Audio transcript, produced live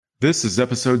This is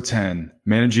episode 10,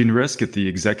 Managing Risk at the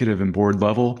Executive and Board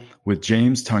Level with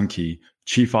James Tunkey,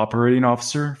 Chief Operating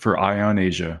Officer for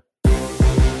I-OnAsia.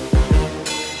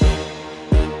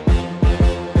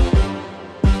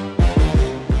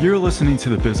 You're listening to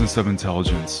The Business of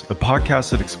Intelligence, a podcast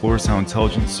that explores how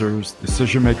intelligence serves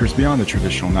decision makers beyond the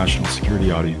traditional national security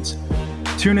audience.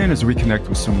 Tune in as we connect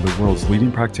with some of the world's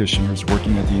leading practitioners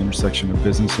working at the intersection of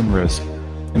business and risk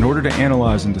in order to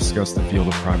analyze and discuss the field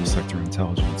of private sector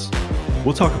intelligence.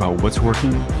 We'll talk about what's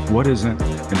working, what isn't,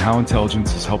 and how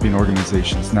intelligence is helping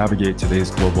organizations navigate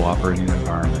today's global operating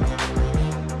environment.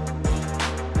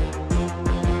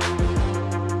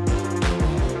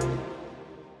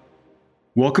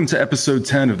 Welcome to episode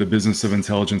 10 of the Business of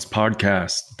Intelligence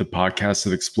podcast, the podcast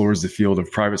that explores the field of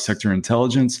private sector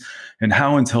intelligence and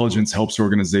how intelligence helps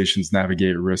organizations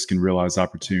navigate risk and realize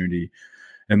opportunity.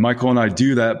 And Michael and I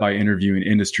do that by interviewing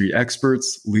industry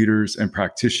experts, leaders, and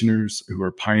practitioners who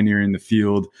are pioneering the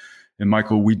field. And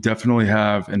Michael, we definitely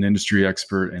have an industry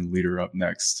expert and leader up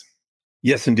next.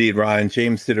 Yes, indeed, Ryan.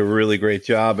 James did a really great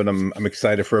job, and I'm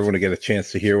excited for everyone to get a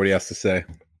chance to hear what he has to say.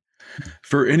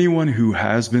 For anyone who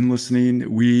has been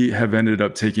listening, we have ended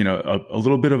up taking a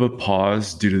little bit of a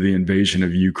pause due to the invasion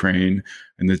of Ukraine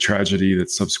and the tragedy that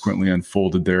subsequently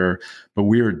unfolded there. But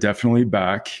we are definitely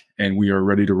back, and we are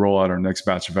ready to roll out our next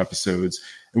batch of episodes.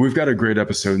 And we've got a great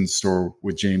episode in store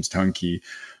with James Tunkey.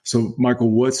 So,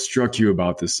 Michael, what struck you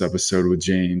about this episode with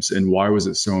James, and why was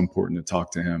it so important to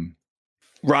talk to him?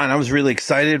 Ryan, I was really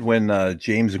excited when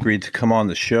James agreed to come on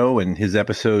the show, and his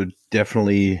episode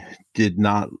definitely did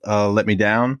not let me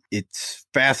down. It's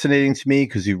fascinating to me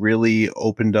because he really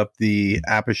opened up the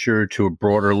aperture to a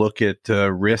broader look at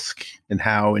risk and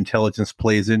how intelligence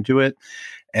plays into it.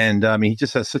 And he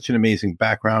just has such an amazing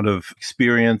background of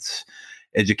experience,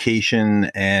 education,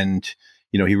 and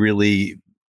he really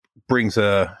brings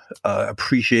a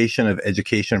appreciation of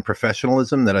education and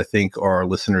professionalism that I think our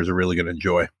listeners are really going to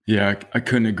enjoy. Yeah, I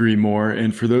couldn't agree more.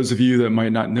 And for those of you that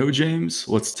might not know James,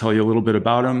 let's tell you a little bit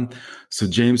about him. So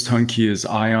James Tunkey is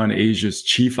I-OnAsia's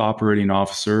Chief Operating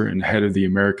Officer and head of the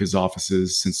Americas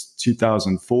offices since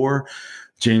 2004.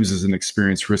 James is an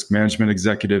experienced risk management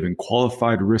executive and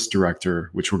qualified risk director,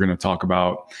 which we're going to talk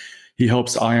about. He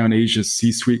helps I-OnAsia's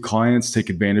C-suite clients take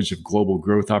advantage of global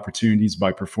growth opportunities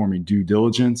by performing due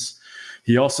diligence.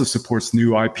 He also supports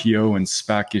new IPO and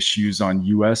SPAC issues on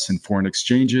U.S. and foreign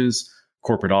exchanges,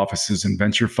 corporate offices and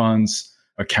venture funds,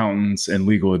 accountants, and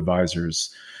legal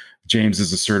advisors. James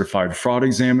is a certified fraud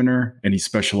examiner, and he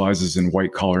specializes in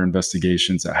white-collar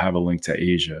investigations that have a link to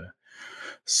Asia.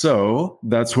 So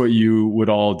that's what you would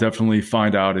all definitely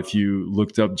find out if you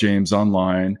looked up James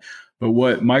online. But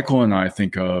what Michael and I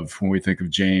think of when we think of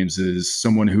James is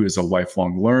someone who is a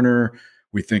lifelong learner.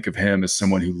 We think of him as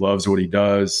someone who loves what he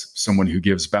does, someone who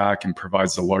gives back and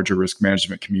provides the larger risk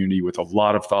management community with a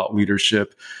lot of thought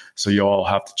leadership. So you all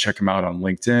have to check him out on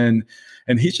LinkedIn.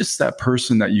 And he's just that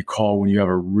person that you call when you have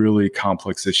a really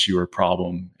complex issue or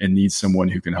problem and need someone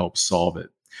who can help solve it.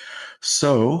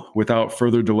 So without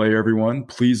further delay, everyone,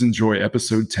 please enjoy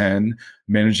episode 10,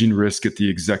 Managing Risk at the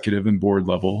Executive and Board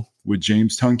Level with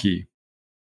James Tunkey.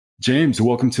 James,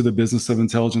 welcome to the Business of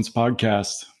Intelligence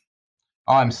podcast.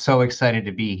 Oh, I'm so excited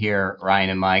to be here,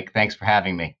 Ryan and Mike. Thanks for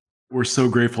having me. We're so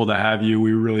grateful to have you.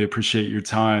 We really appreciate your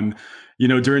time.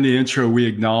 During the intro, we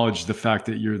acknowledged the fact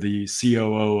that you're the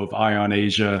COO of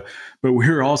I-OnAsia, but we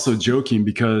were also joking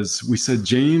because we said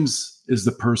James is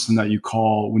the person that you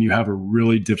call when you have a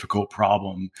really difficult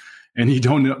problem and you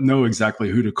don't know exactly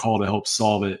who to call to help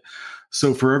solve it.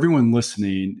 So for everyone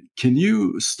listening, can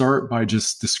you start by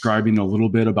just describing a little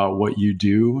bit about what you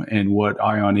do and what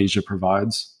I-OnAsia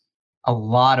provides? A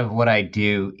lot of what I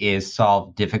do is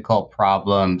solve difficult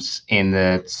problems in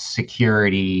the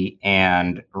security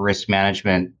and risk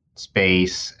management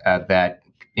space that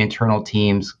internal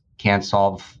teams can't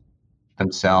solve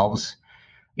themselves.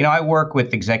 I work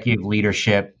with executive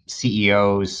leadership,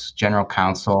 CEOs, general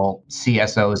counsel,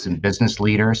 CSOs, and business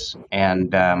leaders.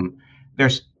 And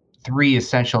there's three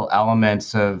essential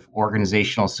elements of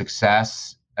organizational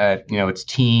success. It's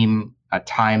team,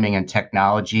 timing, and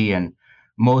technology. And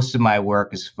most of my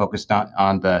work is focused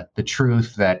on the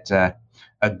truth that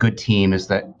a good team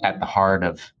is at the heart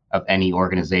of any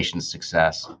organization's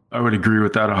success. I would agree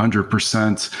with that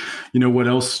 100%. What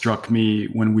else struck me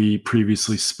when we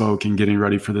previously spoke and getting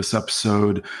ready for this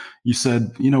episode, you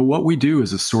said, what we do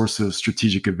is a source of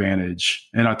strategic advantage.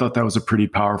 And I thought that was a pretty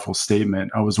powerful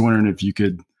statement. I was wondering if you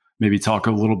could maybe talk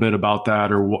a little bit about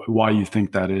that or why you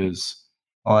think that is.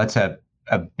 Well, that's a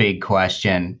big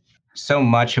question. So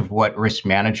much of what risk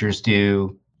managers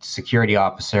do, security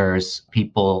officers,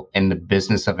 people in the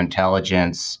business of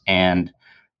intelligence, and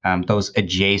those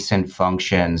adjacent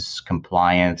functions,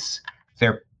 compliance,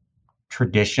 they're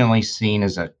traditionally seen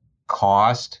as a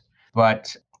cost,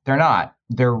 but they're not.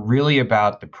 They're really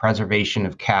about the preservation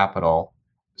of capital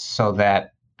so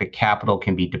that the capital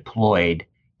can be deployed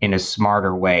in a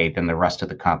smarter way than the rest of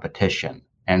the competition.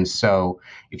 And so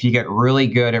if you get really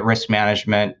good at risk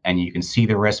management and you can see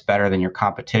the risk better than your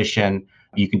competition,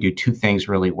 you can do two things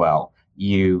really well.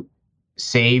 You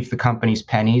save the company's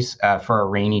pennies for a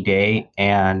rainy day,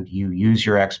 and you use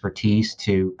your expertise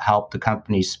to help the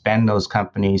companies spend those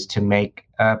companies to make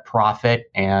a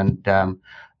profit and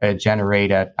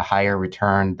generate a higher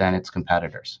return than its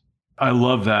competitors. I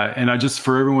love that. And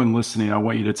for everyone listening, I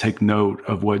want you to take note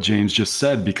of what James just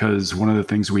said, because one of the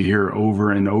things we hear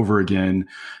over and over again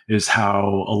is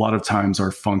how a lot of times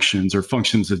our functions or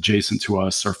functions adjacent to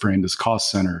us are framed as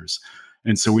cost centers.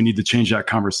 And so we need to change that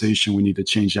conversation. We need to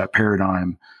change that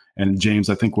paradigm. And James,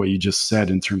 I think what you just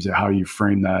said in terms of how you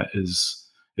frame that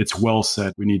it's well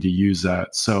said. We need to use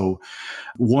that. So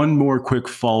one more quick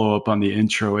follow up on the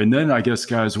intro. And then I guess,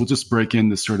 guys, we'll just break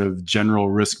into sort of general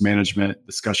risk management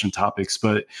discussion topics.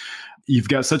 But you've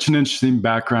got such an interesting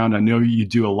background. I know you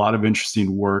do a lot of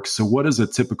interesting work. So what does a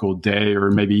typical day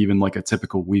or maybe even like a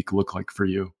typical week look like for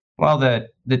you? Well,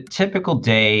 the typical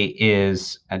day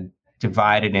is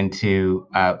divided into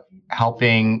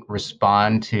helping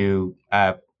respond to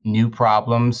new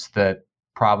problems. The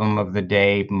problem of the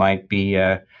day might be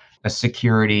a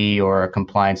security or a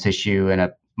compliance issue in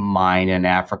a mine in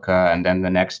Africa, and then the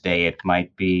next day it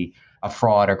might be a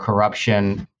fraud or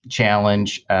corruption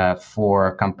challenge for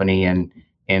a company in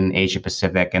Asia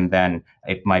Pacific, and then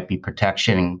it might be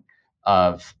protection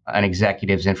of an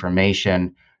executive's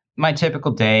information. My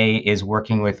typical day is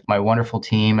working with my wonderful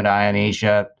team at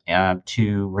I-OnAsia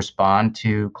to respond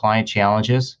to client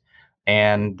challenges.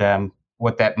 And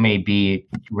what that may be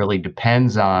really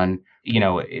depends on,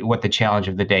 what the challenge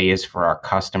of the day is for our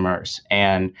customers.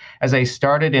 And as I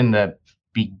started in the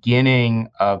beginning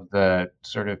of the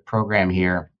sort of program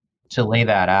here to lay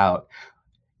that out,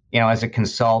 as a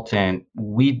consultant,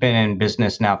 we've been in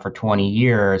business now for 20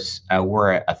 years.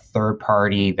 We're a third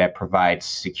party that provides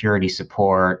security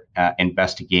support,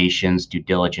 investigations, due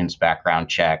diligence, background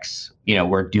checks.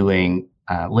 We're doing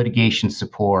litigation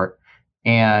support.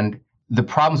 And the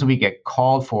problems we get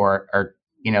called for are,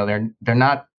 they're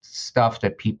not stuff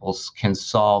that people can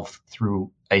solve through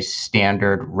a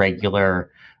standard,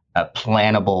 regular,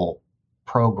 plannable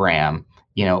program.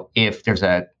 If there's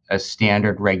a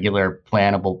standard, regular,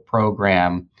 plannable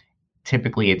program,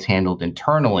 typically it's handled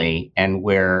internally. And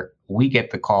where we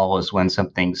get the call is when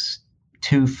something's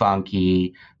too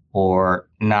funky or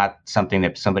not something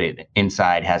that somebody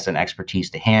inside has an expertise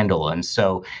to handle. And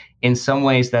so in some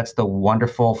ways, that's the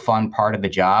wonderful, fun part of the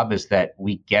job, is that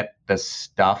we get the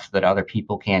stuff that other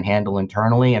people can't handle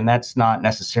internally. And that's not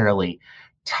necessarily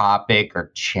topic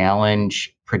or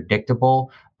challenge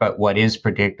predictable, but what is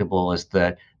predictable is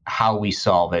how we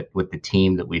solve it with the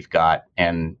team that we've got.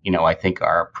 And, I think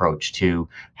our approach to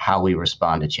how we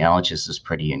respond to challenges is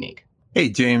pretty unique. Hey,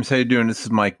 James, how you doing? This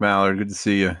is Mike Mallard. Good to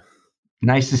see you.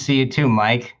 Nice to see you too,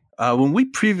 Mike. When we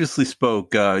previously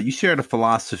spoke, you shared a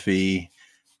philosophy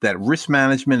that risk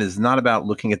management is not about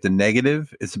looking at the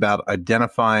negative. It's about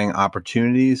identifying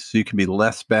opportunities so you can be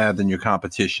less bad than your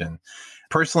competition.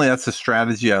 Personally, that's a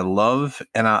strategy I love.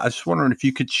 And I was just wondering if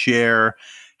you could share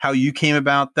how you came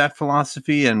about that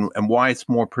philosophy and why it's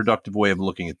a more productive way of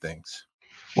looking at things.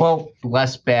 Well,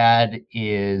 less bad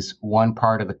is one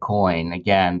part of the coin.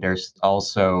 Again, there's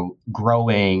also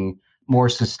growing more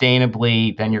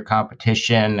sustainably than your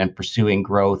competition, and pursuing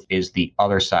growth is the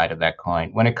other side of that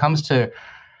coin. When it comes to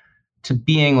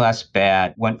being less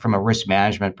bad, went from a risk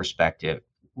management perspective,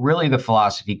 really the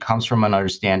philosophy comes from an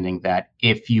understanding that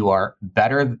if you are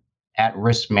better at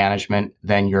risk management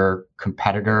than your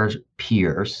competitors,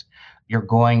 peers, you're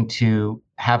going to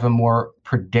have a more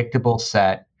predictable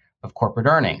set of corporate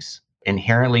earnings,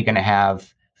 inherently going to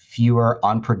have fewer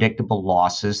unpredictable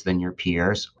losses than your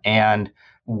peers. And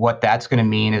what that's going to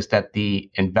mean is that the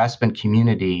investment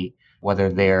community, whether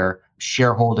they're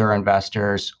shareholder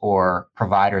investors or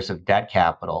providers of debt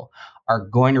capital, are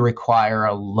going to require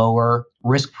a lower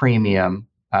risk premium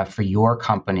for your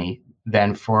company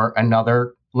than for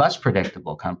another less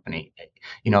predictable company.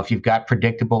 If you've got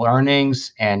predictable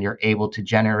earnings and you're able to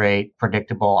generate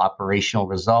predictable operational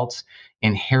results,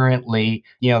 inherently,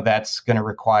 that's going to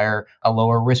require a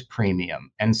lower risk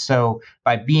premium. And so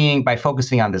by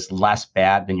focusing on this less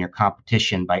bad than your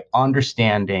competition, by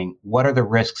understanding what are the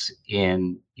risks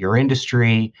in your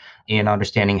industry, in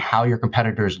understanding how your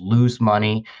competitors lose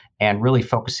money, and really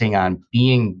focusing on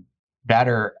being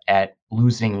better at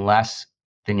losing less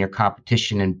than your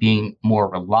competition and being more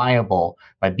reliable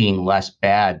by being less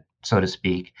bad, so to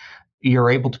speak, you're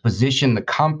able to position the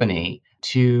company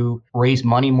to raise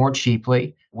money more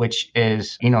cheaply, which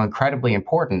is, incredibly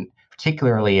important,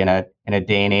 particularly in a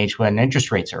day and age when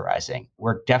interest rates are rising.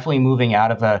 We're definitely moving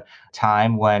out of a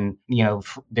time when,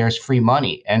 there's free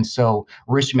money. And so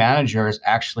risk managers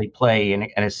actually play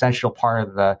an essential part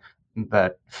of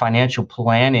the financial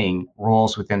planning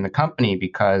roles within the company,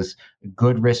 because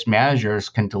good risk managers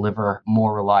can deliver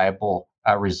more reliable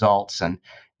results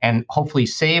and hopefully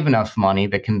save enough money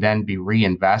that can then be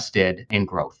reinvested in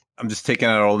growth. I'm just taking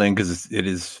it all in because it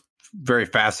is very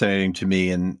fascinating to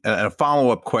me. And a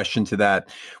follow-up question to that,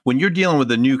 when you're dealing with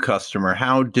a new customer,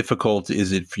 how difficult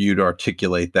is it for you to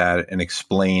articulate that and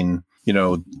explain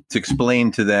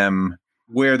to them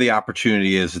where the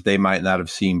opportunity is that they might not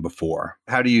have seen before?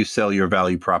 How do you sell your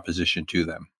value proposition to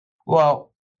them?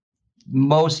 Well,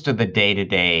 most of the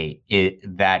day-to-day,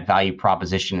 that value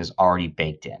proposition is already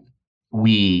baked in.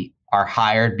 We are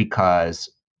hired because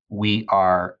we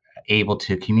are able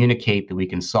to communicate that we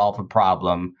can solve a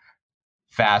problem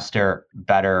faster,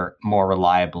 better, more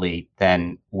reliably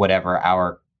than whatever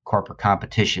our corporate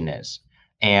competition is.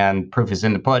 And proof is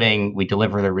in the pudding. We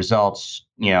deliver the results.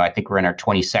 I think we're in our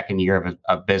 22nd year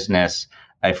of business.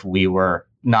 If we were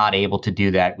not able to do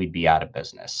that, we'd be out of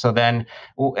business. So then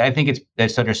I think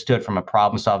it's understood from a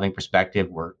problem solving perspective.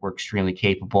 We're extremely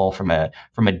capable from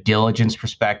a diligence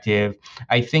perspective.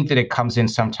 I think that it comes in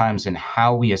sometimes in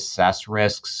how we assess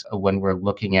risks when we're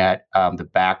looking at the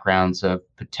backgrounds of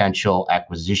potential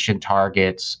acquisition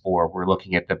targets, or we're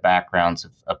looking at the backgrounds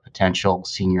of potential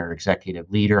senior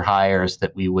executive leader hires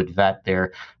that we would vet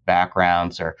their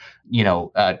backgrounds, or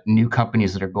new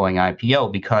companies that are going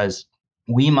IPO, because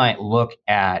we might look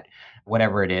at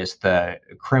whatever it is, the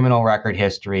criminal record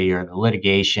history or the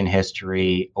litigation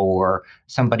history or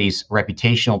somebody's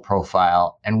reputational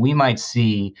profile, and we might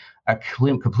see a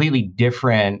completely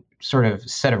different sort of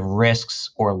set of risks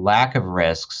or lack of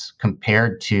risks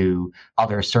compared to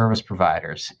other service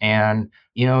providers. And,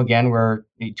 again, we're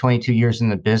 22 years in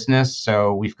the business,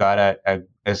 so we've got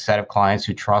a set of clients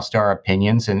who trust our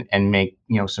opinions and make,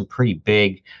 some pretty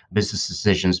big business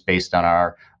decisions based on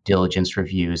our diligence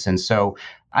reviews. And so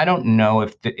I don't know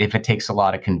if it takes a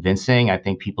lot of convincing. I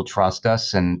think people trust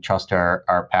us and trust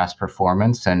our past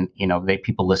performance, and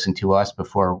people listen to us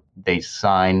before they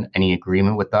sign any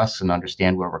agreement with us and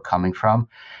understand where we're coming from.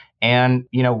 And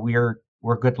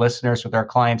we're good listeners with our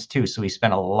clients too. So we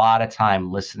spend a lot of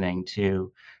time listening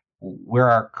to where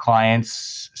our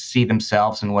clients see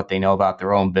themselves and what they know about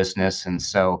their own business. And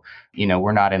so,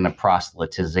 we're not in the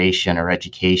proselytization or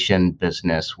education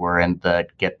business. We're in the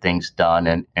get things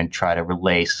done and try to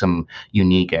relay some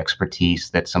unique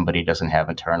expertise that somebody doesn't have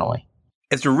internally.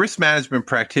 As a risk management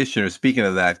practitioner, speaking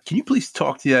of that, can you please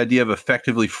talk to the idea of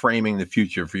effectively framing the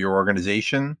future for your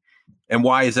organization? And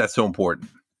why is that so important?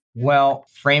 Well,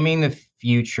 framing the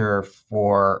future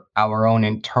for our own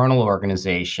internal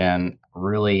organization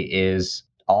really is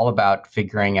all about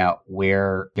figuring out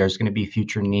where there's going to be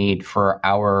future need for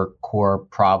our core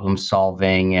problem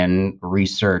solving and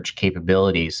research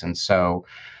capabilities. And so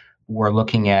we're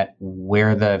looking at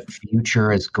where the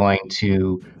future is going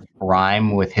to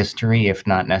rhyme with history, if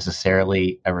not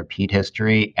necessarily a repeat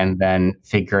history, and then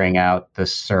figuring out the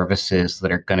services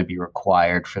that are going to be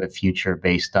required for the future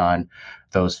based on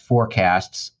those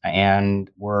forecasts. And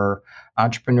we're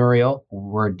entrepreneurial.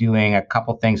 We're doing a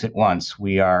couple things at once.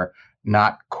 We are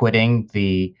not quitting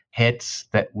the hits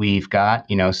that we've got,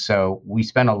 so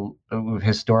we've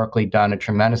historically done a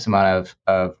tremendous amount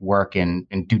of work in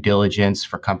due diligence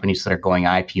for companies that are going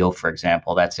IPO, for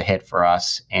example. That's a hit for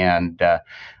us. And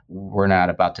we're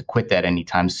not about to quit that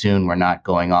anytime soon. We're not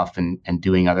going off and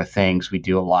doing other things. We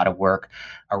do a lot of work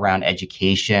around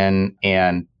education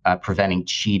and preventing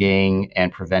cheating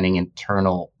and preventing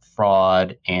internal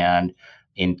fraud and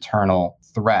internal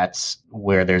threats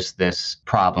where there's this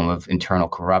problem of internal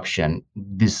corruption.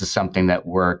 This is something that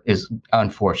is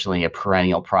unfortunately a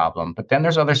perennial problem. But then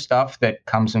there's other stuff that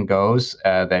comes and goes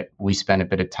that we spend a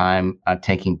bit of time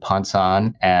taking punts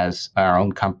on as our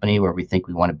own company, where we think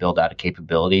we want to build out a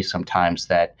capability. Sometimes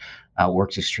that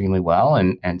works extremely well,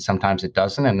 and sometimes it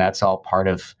doesn't. And that's all part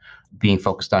of being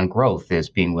focused on growth, is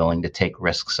being willing to take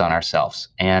risks on ourselves.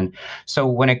 And so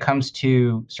when it comes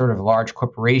to sort of large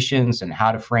corporations and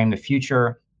how to frame the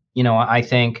future, I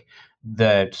think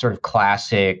the sort of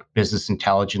classic business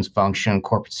intelligence function,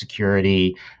 corporate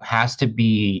security, has to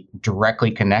be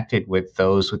directly connected with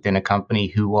those within a company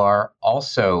who are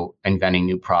also inventing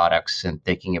new products and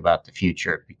thinking about the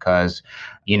future. Because,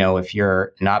 if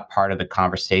you're not part of the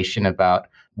conversation about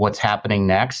what's happening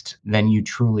next, then you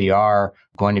truly are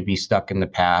going to be stuck in the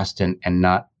past and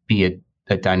not be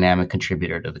a dynamic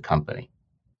contributor to the company.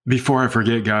 Before I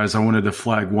forget, guys, I wanted to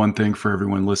flag one thing for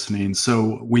everyone listening.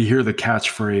 So we hear the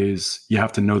catchphrase, you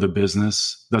have to know the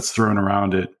business, that's thrown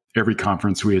around at every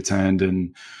conference we attend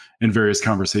and in various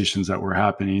conversations that were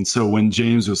happening. So when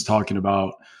James was talking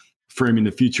about framing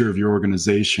the future of your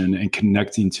organization and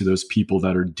connecting to those people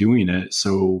that are doing it,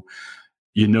 so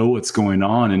you know what's going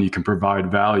on and you can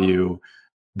provide value,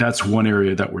 that's one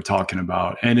area that we're talking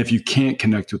about. And if you can't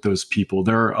connect with those people,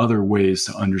 there are other ways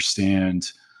to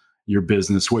understand your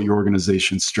business, what your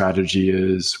organization's strategy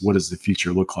is, what does the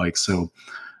future look like. So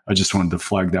I just wanted to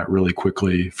flag that really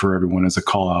quickly for everyone as a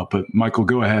call out. But Michael,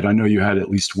 go ahead. I know you had at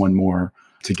least one more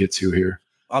to get to here.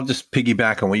 I'll just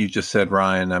piggyback on what you just said,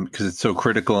 Ryan, because it's so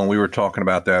critical. And we were talking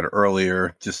about that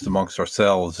earlier, just amongst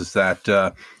ourselves, is that,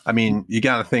 you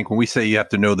got to think when we say you have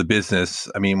to know the business,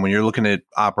 when you're looking at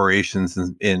operations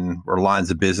in or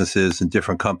lines of businesses in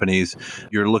different companies,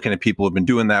 you're looking at people who've been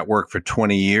doing that work for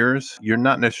 20 years. You're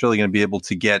not necessarily going to be able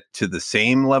to get to the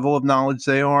same level of knowledge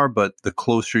they are, but the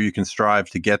closer you can strive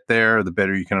to get there, the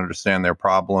better you can understand their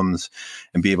problems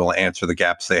and be able to answer the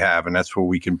gaps they have. And that's where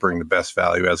we can bring the best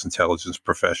value as intelligence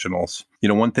professionals.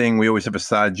 One thing we always have a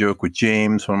side joke with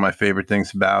James. One of my favorite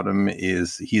things about him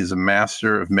is he is a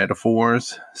master of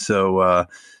metaphors. So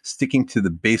sticking to the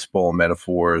baseball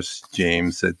metaphors,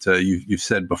 James, that you've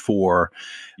said before,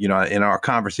 in our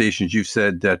conversations, you've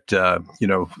said that,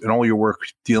 in all your work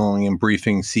dealing and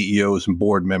briefing CEOs and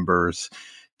board members,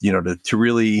 to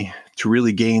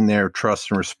really gain their trust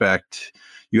and respect,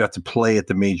 you have to play at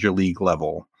the major league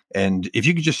level. And if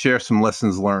you could just share some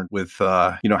lessons learned with,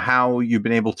 how you've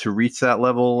been able to reach that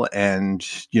level and,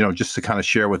 just to kind of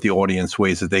share with the audience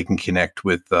ways that they can connect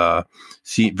with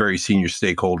very senior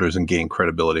stakeholders and gain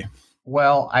credibility.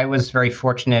 Well, I was very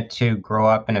fortunate to grow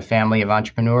up in a family of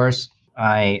entrepreneurs.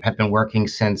 I have been working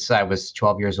since I was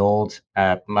 12 years old.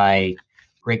 My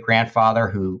great-grandfather,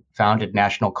 who founded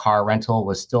National Car Rental,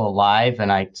 was still alive,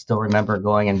 and I still remember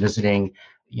going and visiting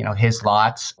his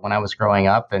lots when I was growing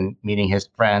up and meeting his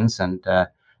friends and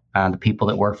the people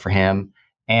that worked for him,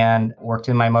 and worked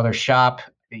in my mother's shop,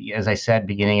 as I said,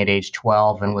 beginning at age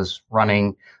 12, and was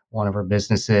running one of her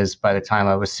businesses by the time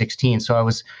I was 16. So I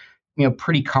was,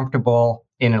 pretty comfortable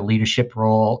in a leadership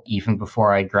role even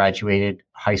before I graduated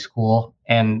high school.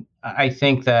 And I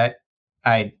think that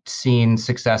I'd seen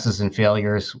successes and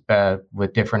failures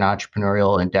with different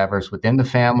entrepreneurial endeavors within the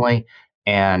family,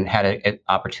 and had an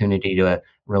opportunity to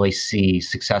really see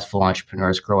successful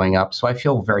entrepreneurs growing up. So I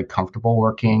feel very comfortable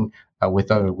working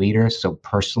with other leaders. So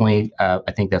personally,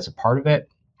 I think that's a part of it.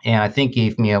 And I think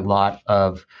gave me a lot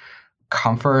of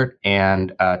comfort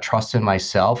and trust in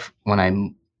myself when I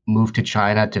moved to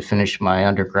China to finish my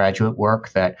undergraduate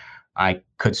work, that I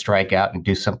could strike out and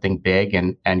do something big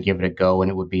and give it a go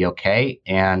and it would be okay.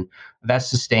 And that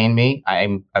sustained me.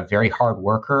 I'm a very hard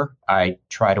worker. I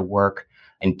try to work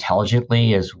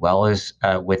intelligently as well as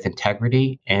with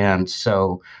integrity. And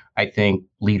so I think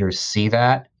leaders see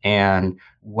that. And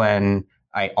when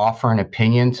I offer an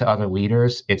opinion to other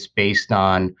leaders, it's based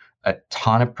on a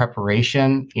ton of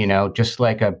preparation, just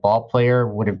like a ball player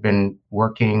would have been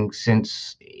working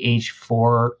since age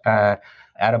 4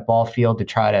 at a ball field to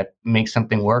try to make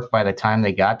something work by the time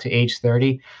they got to age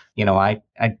 30. I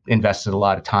invested a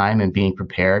lot of time in being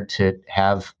prepared to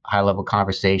have high level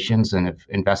conversations, and have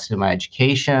invested in my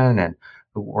education and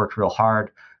worked real hard.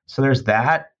 So there's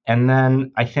that. And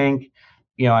then I think,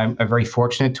 I'm very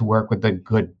fortunate to work with a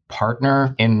good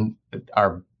partner in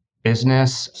our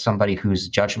business, somebody whose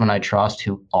judgment I trust,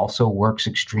 who also works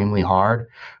extremely hard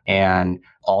and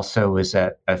also is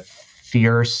a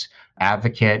fierce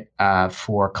advocate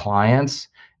for clients.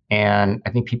 And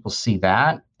I think people see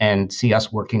that and see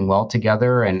us working well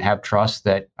together and have trust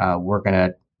that we're going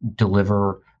to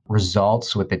deliver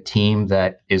results with a team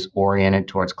that is oriented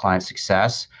towards client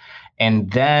success. And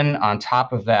then on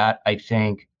top of that, I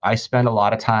think I spend a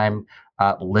lot of time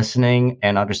listening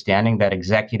and understanding that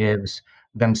executives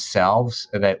themselves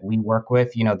that we work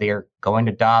with, they're going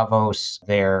to Davos,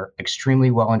 they're extremely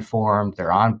well informed,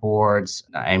 they're on boards.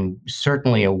 I'm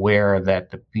certainly aware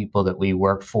that the people that we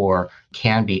work for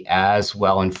can be as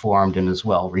well informed and as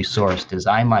well resourced as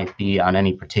I might be on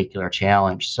any particular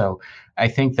challenge. So I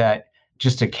think that,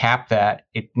 just to cap that,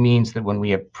 it means that when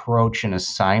we approach an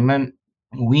assignment,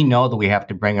 we know that we have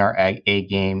to bring our A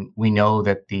game. We know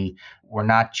that we're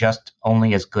not just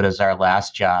only as good as our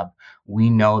last job. We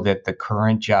know that the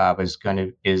current job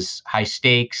is high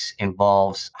stakes,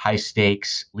 involves high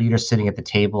stakes, leaders sitting at the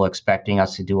table expecting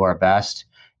us to do our best.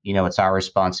 it's our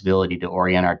responsibility to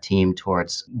orient our team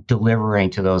towards delivering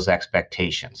to those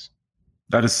expectations.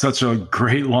 That is such a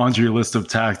great laundry list of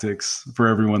tactics for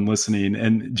everyone listening.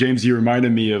 And James, you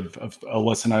reminded me of a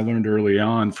lesson I learned early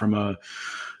on from a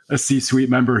C-suite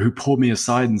member who pulled me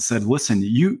aside and said, listen,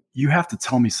 you have to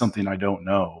tell me something I don't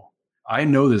know. I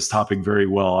know this topic very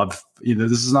well.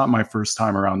 This is not my first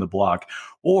time around the block.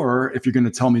 Or if you're going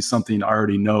to tell me something I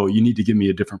already know, you need to give me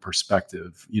a different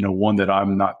perspective, one that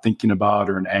I'm not thinking about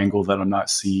or an angle that I'm not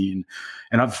seeing.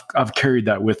 And I've carried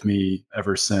that with me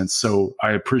ever since. So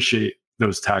I appreciate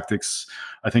those tactics.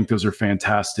 I think those are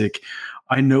fantastic.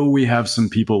 I know we have some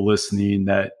people listening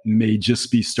that may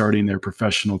just be starting their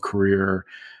professional career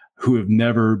who have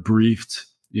never briefed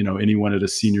anyone at a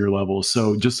senior level.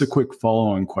 So just a quick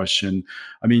follow-on question.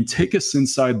 I mean, take us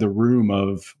inside the room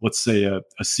of, let's say, a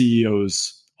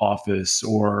CEO's office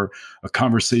or a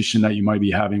conversation that you might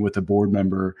be having with a board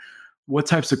member. What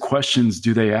types of questions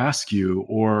do they ask you?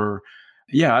 Or,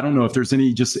 I don't know if there's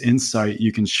any just insight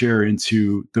you can share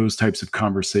into those types of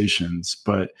conversations,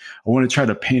 but I want to try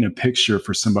to paint a picture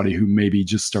for somebody who may be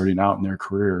just starting out in their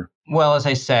career. Well, as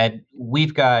I said,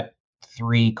 we've got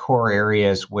 3 core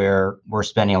areas where we're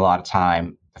spending a lot of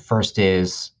time. The first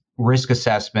is risk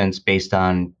assessments based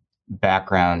on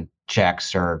background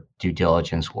checks or due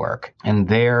diligence work. And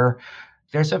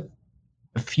there's a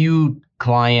few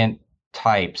client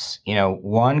types.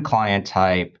 One client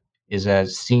type is a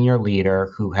senior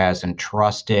leader who has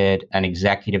entrusted an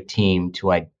executive team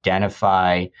to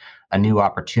identify a new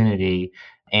opportunity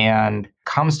and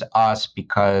comes to us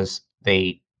because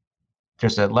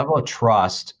there's a level of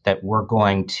trust that we're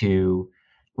going to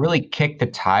really kick the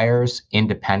tires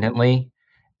independently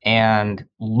and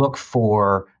look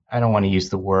for, I don't want to use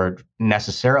the word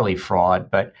necessarily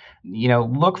fraud, but,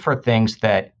 look for things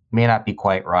that may not be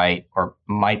quite right or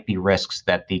might be risks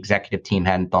that the executive team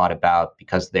hadn't thought about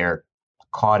because they're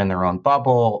caught in their own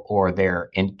bubble or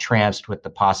they're entranced with the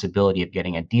possibility of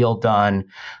getting a deal done,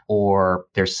 or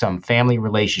there's some family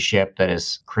relationship that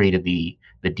has created the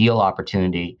deal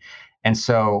opportunity. And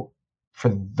so for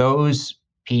those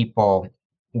people,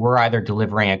 we're either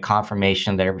delivering a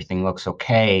confirmation that everything looks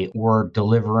okay, we're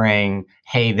delivering,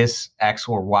 hey, this X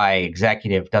or Y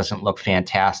executive doesn't look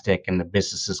fantastic and the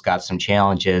business has got some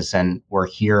challenges. And we're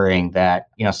hearing that,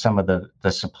 some of the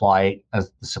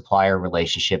supplier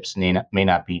relationships may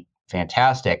not be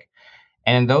fantastic.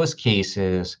 And in those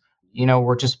cases,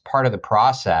 we're just part of the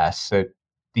process. So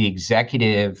the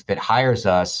executive that hires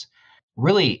us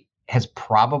really has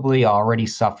probably already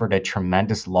suffered a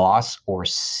tremendous loss or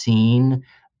seen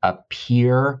a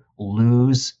peer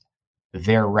lose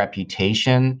their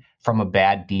reputation from a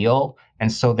bad deal.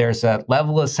 And so there's a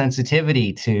level of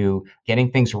sensitivity to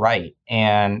getting things right.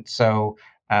 And so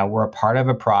we're a part of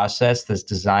a process that's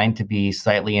designed to be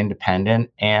slightly independent.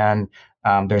 And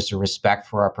there's a respect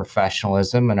for our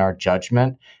professionalism and our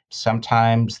judgment.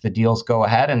 Sometimes the deals go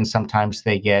ahead and sometimes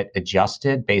they get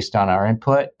adjusted based on our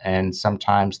input, and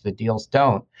sometimes the deals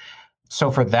don't.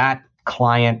 So for that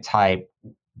client type,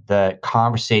 the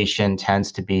conversation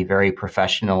tends to be very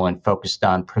professional and focused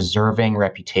on preserving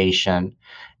reputation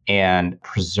and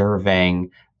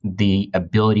preserving the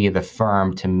ability of the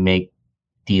firm to make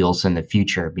deals in the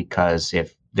future, because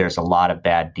if there's a lot of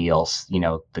bad deals,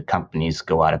 the companies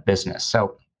go out of business.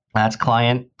 So that's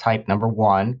client type number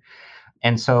 1.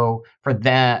 And so for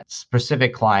that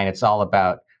specific client, it's all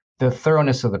about the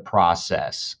thoroughness of the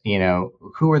process.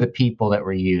 Who are the people that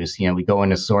were used? We go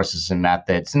into sources and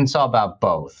methods, and it's all about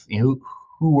both. Who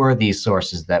were these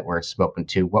sources that were spoken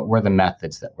to? What were the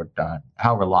methods that were done?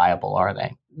 How reliable are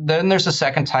they? Then there's a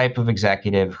second type of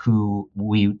executive who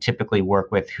we typically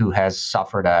work with who has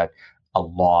suffered a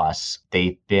loss.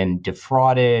 They've been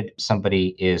defrauded.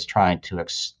 Somebody is trying to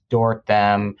extort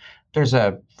them. There's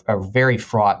a very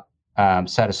fraught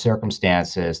set of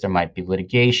circumstances. There might be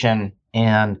litigation.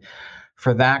 And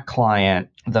for that client,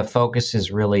 the focus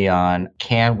is really on,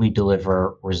 can we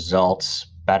deliver results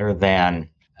better than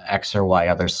X or Y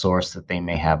other source that they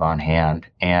may have on hand?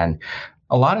 And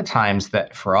a lot of times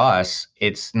that for us,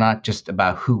 it's not just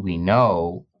about who we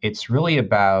know. It's really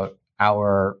about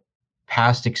our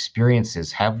past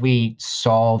experiences. Have we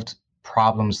solved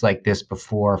problems like this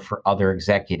before for other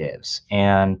executives?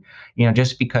 And,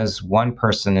 just because one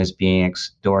person is being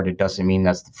extorted doesn't mean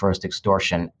that's the first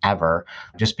extortion ever.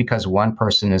 Just because one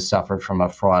person has suffered from a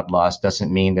fraud loss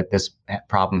doesn't mean that this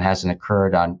problem hasn't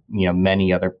occurred on,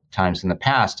 many other times in the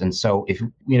past. And so if,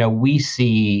 we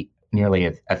see nearly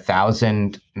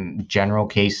 1,000 general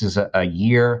cases a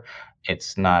year,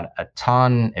 it's not a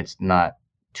ton, it's not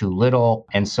too little.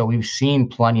 And so we've seen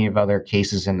plenty of other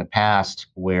cases in the past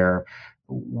where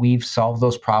we've solved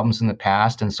those problems in the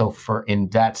past. And so for in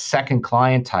that second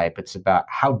client type, it's about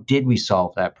how did we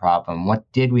solve that problem? What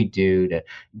did we do to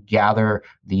gather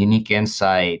the unique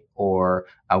insight, or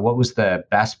what was the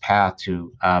best path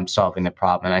to solving the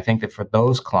problem? And I think that for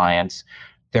those clients,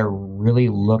 they're really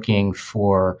looking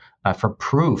for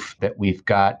proof that we've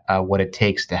got what it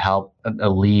takes to help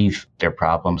alleviate their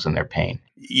problems and their pain.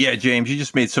 Yeah, James, you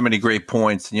just made so many great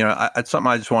points. You know,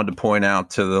 something I just wanted to point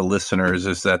out to the listeners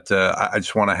is that I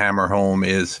just want to hammer home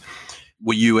is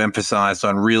what you emphasized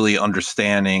on really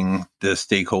understanding the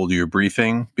stakeholder you're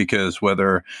briefing, because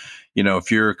whether, you know,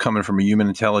 if you're coming from a human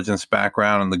intelligence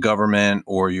background in the government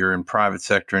or you're in private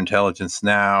sector intelligence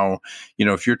now, you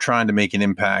know, if you're trying to make an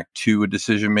impact to a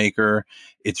decision maker,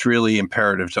 it's really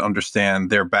imperative to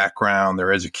understand their background,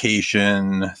 their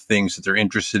education, things that they're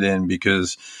interested in,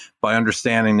 because by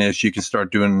understanding this, you can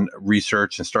start doing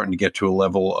research and starting to get to a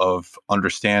level of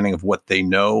understanding of what they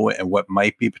know and what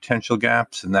might be potential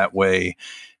gaps. And that way,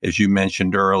 as you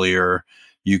mentioned earlier,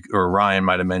 you or Ryan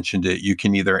might have mentioned it, you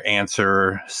can either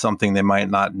answer something they might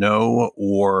not know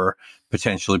or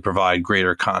potentially provide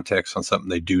greater context on something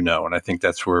they do know. And I think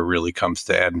that's where it really comes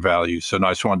to adding value. So no,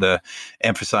 I just wanted to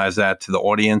emphasize that to the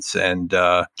audience and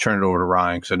turn it over to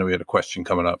Ryan, because I know we had a question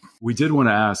coming up. We did want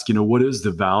to ask, what is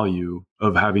the value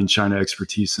of having China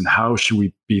expertise, and how should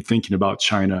we be thinking about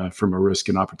China from a risk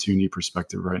and opportunity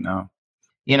perspective right now?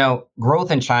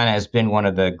 Growth in China has been one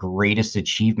of the greatest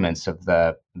achievements of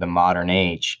the modern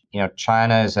age.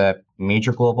 China is a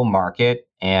major global market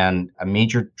and a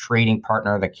major trading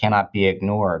partner that cannot be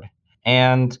ignored.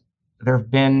 And there have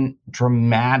been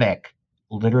dramatic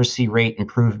literacy rate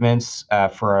improvements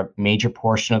for a major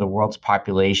portion of the world's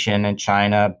population in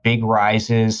China, big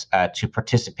rises to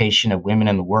participation of women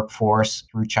in the workforce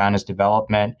through China's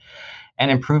development, and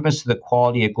improvements to the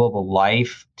quality of global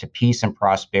life, to peace and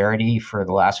prosperity for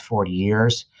the last 40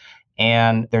 years.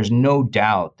 And there's no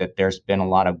doubt that there's been a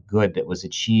lot of good that was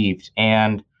achieved.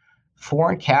 And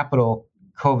foreign capital,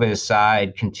 COVID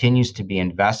aside, continues to be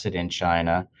invested in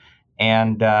China.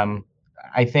 And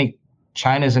I think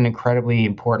China is an incredibly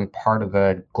important part of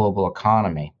the global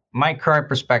economy. My current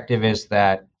perspective is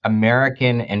that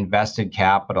American invested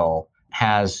capital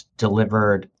has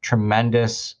delivered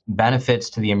tremendous benefits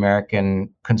to the American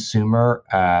consumer,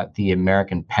 the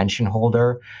American pension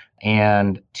holder,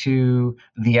 and to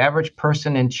the average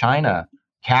person in China.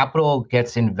 Capital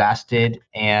gets invested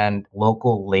and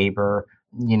local labor,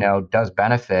 does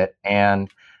benefit.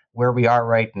 And where we are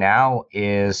right now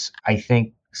is, I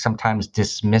think, sometimes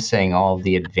dismissing all of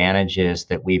the advantages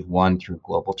that we've won through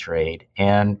global trade.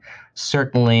 And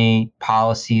certainly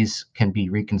policies can be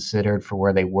reconsidered for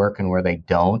where they work and where they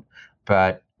don't.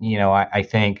 But, I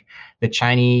think the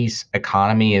Chinese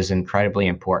economy is incredibly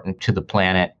important to the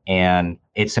planet, and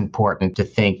it's important to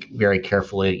think very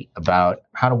carefully about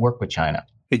how to work with China.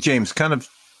 Hey, James, kind of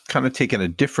taking a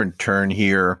different turn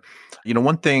here.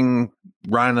 One thing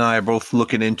Ryan and I are both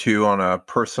looking into on a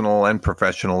personal and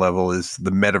professional level is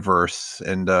the metaverse.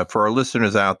 And for our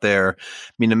listeners out there,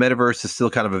 the metaverse is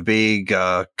still kind of a vague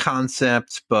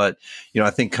concept, but, I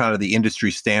think kind of the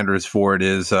industry standards for it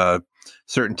is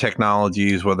certain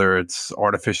technologies, whether it's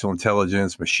artificial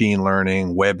intelligence, machine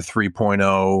learning, Web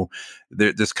 3.0,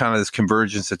 there's kind of this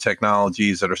convergence of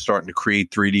technologies that are starting to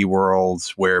create 3D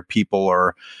worlds where people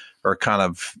are kind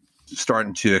of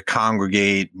starting to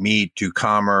congregate, meet, do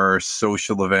commerce,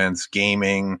 social events,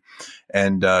 gaming,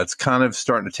 and it's kind of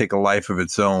starting to take a life of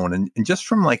its own. And just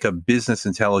from like a business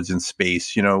intelligence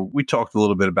space, we talked a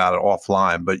little bit about it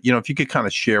offline, but, if you could kind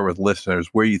of share with listeners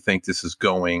where you think this is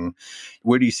going,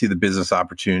 where do you see the business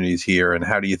opportunities here, and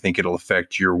how do you think it'll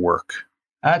affect your work?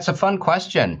 It's a fun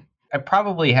question. I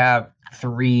probably have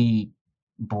three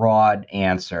broad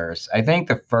answers. I think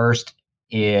the first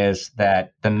is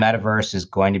that the metaverse is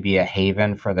going to be a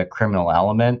haven for the criminal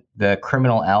element. The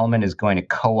criminal element is going to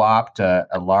co-opt a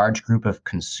large group of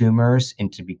consumers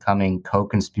into becoming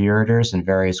co-conspirators in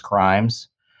various crimes.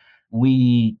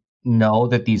 We know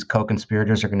that these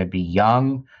co-conspirators are going to be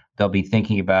young. They'll be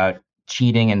thinking about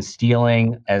cheating and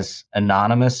stealing as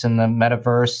anonymous in the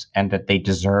metaverse, and that they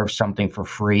deserve something for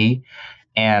free.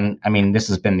 And this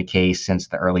has been the case since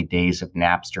the early days of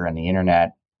Napster and the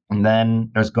internet. And then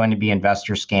there's going to be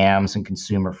investor scams and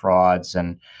consumer frauds.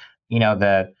 And,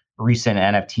 the recent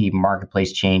NFT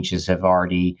marketplace changes have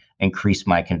already increased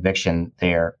my conviction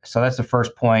there. So that's the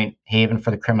first point, haven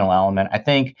for the criminal element. I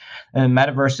think the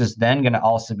metaverse is then going to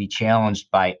also be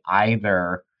challenged by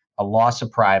either a loss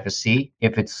of privacy,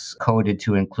 if it's coded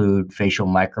to include facial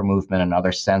micromovement and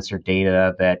other sensor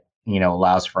data that,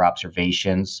 allows for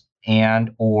observations,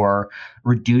 and or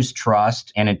reduce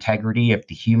trust and integrity if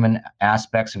the human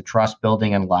aspects of trust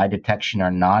building and lie detection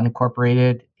are not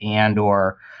incorporated, and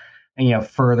or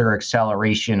further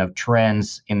acceleration of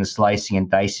trends in the slicing and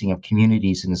dicing of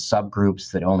communities and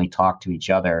subgroups that only talk to each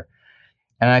other.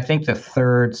 And I think the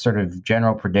third sort of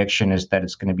general prediction is that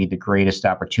it's going to be the greatest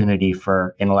opportunity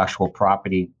for intellectual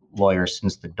property lawyers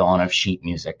since the dawn of sheet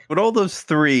music. With all those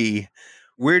three,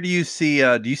 where do you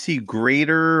see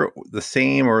greater, the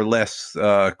same, or less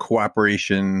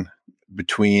cooperation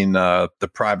between the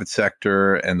private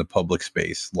sector and the public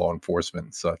space, law enforcement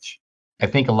and such? I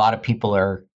think a lot of people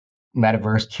are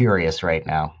metaverse curious right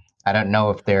now. I don't know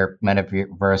if they're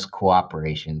metaverse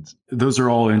cooperations. Those are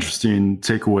all interesting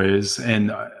takeaways.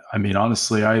 And I mean,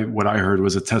 honestly, what I heard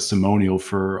was a testimonial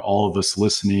for all of us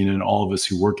listening and all of us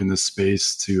who work in this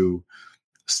space to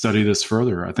study this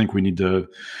further. I think we need to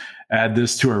add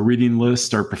this to our reading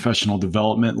list, our professional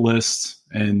development list.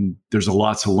 And there's a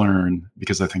lot to learn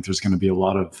because I think there's going to be a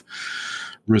lot of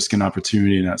risk and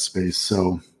opportunity in that space.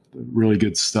 So really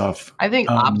good stuff. I think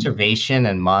observation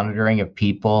and monitoring of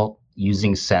people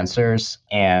using sensors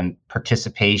and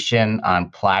participation on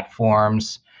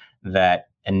platforms that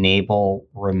enable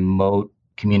remote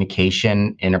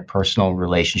communication, interpersonal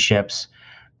relationships,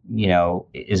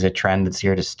 is a trend that's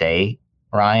here to stay,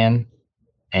 Ryan.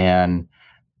 And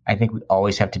I think we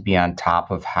always have to be on top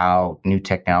of how new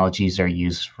technologies are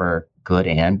used for good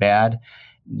and bad.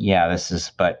 Yeah, this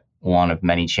is but one of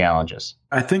many challenges.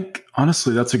 I think,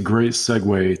 honestly, that's a great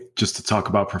segue just to talk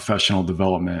about professional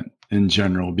development in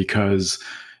general, because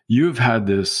you've had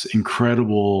this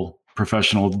incredible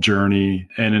professional journey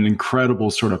and an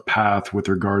incredible sort of path with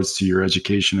regards to your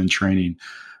education and training.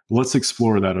 Let's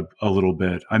explore that a little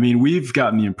bit. I mean, we've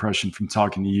gotten the impression from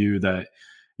talking to you that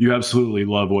you absolutely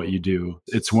love what you do.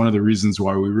 It's one of the reasons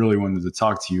why we really wanted to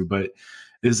talk to you. But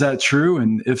is that true?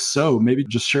 And if so, maybe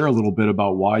just share a little bit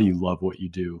about why you love what you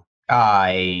do.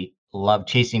 I love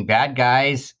chasing bad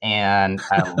guys, and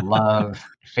I love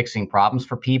fixing problems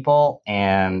for people,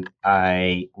 and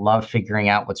I love figuring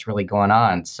out what's really going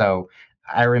on. So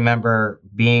I remember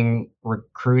being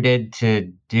recruited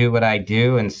to do what I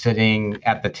do and sitting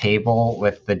at the table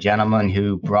with the gentleman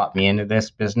who brought me into this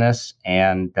business.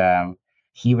 And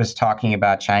he was talking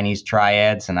about Chinese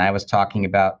triads, and I was talking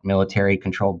about military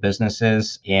controlled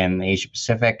businesses in Asia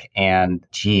Pacific. And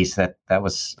geez, that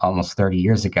was almost 30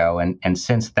 years ago. And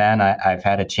since then, I've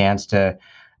had a chance to,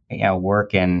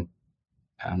 work in,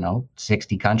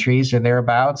 60 countries or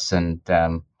thereabouts, and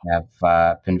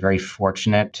have been very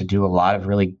fortunate to do a lot of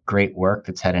really great work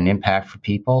that's had an impact for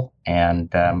people. And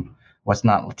what's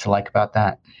not to like about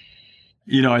that?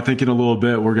 I think in a little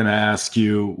bit, we're going to ask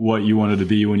you what you wanted to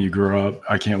be when you grew up.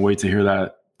 I can't wait to hear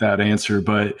that answer.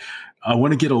 But I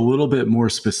want to get a little bit more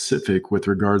specific with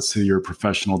regards to your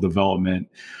professional development.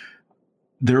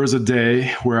 There was a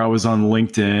day where I was on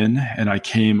LinkedIn and I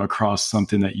came across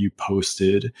something that you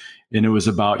posted, and it was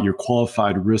about your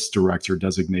qualified risk director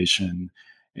designation.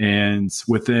 And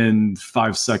within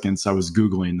 5 seconds, I was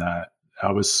Googling that.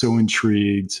 I was so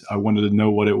intrigued. I wanted to know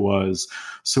what it was.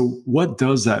 So what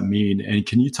does that mean? And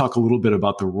can you talk a little bit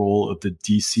about the role of the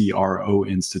DCRO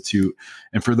Institute?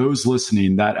 And for those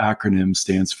listening, that acronym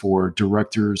stands for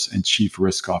Directors and Chief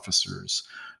Risk Officers.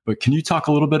 But can you talk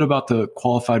a little bit about the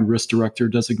Qualified Risk Director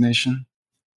designation?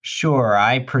 Sure.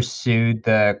 I pursued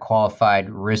the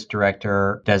Qualified Risk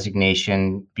Director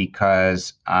designation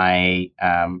because I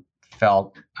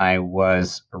felt I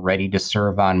was ready to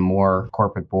serve on more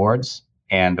corporate boards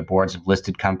and the boards of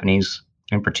listed companies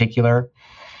in particular.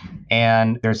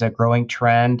 And there's a growing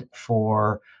trend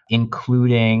for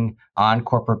including on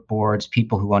corporate boards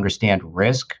people who understand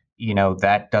risk.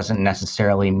 That doesn't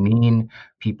necessarily mean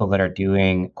people that are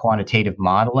doing quantitative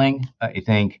modeling. I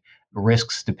think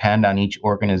risks depend on each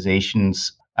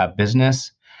organization's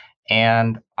business.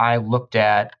 And I looked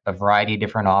at a variety of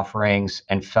different offerings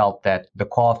and felt that the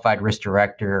qualified risk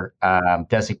director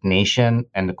designation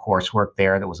and the coursework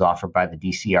there that was offered by the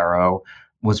DCRO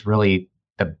was really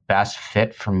the best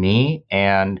fit for me.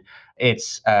 And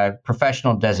it's a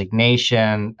professional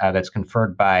designation that's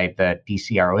conferred by the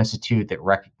DCRO Institute that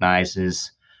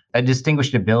recognizes a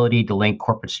distinguished ability to link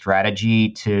corporate strategy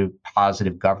to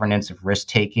positive governance of risk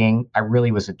taking. I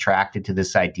really was attracted to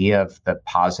this idea of the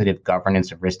positive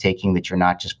governance of risk taking, that you're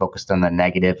not just focused on the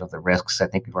negative of the risks. I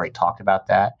think we've already talked about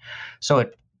that. So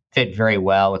it fit very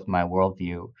well with my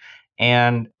worldview.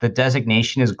 And the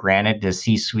designation is granted to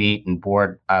C-suite and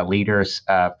board leaders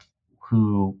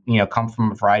who come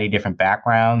from a variety of different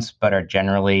backgrounds, but are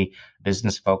generally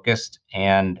business focused.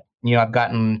 And I've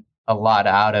gotten a lot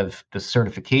out of the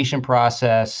certification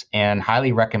process and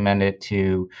highly recommend it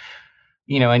to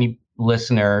any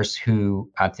listeners who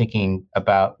are thinking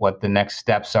about what the next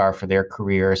steps are for their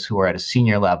careers, who are at a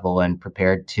senior level and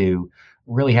prepared to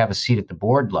really have a seat at the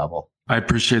board level. I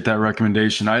appreciate that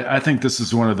recommendation. I think this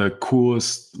is one of the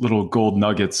coolest little gold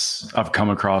nuggets I've come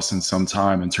across in some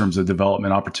time in terms of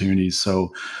development opportunities.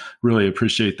 So really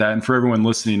appreciate that. And for everyone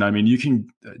listening, I mean, you can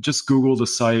just Google the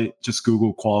site, just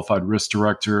Google Qualified Risk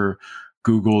Director,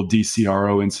 Google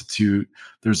DCRO Institute.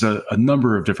 There's a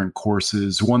number of different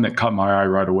courses. One that caught my eye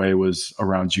right away was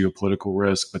around geopolitical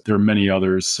risk, but there are many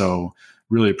others. So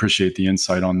really appreciate the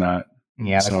insight on that.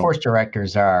 Yeah, the course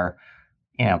directors are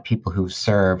people who've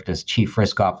served as chief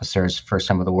risk officers for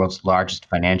some of the world's largest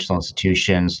financial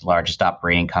institutions, largest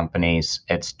operating companies.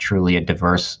 It's truly a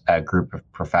diverse group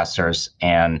of professors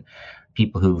and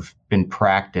people who've been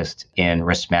practiced in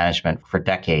risk management for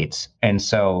decades. And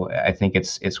so I think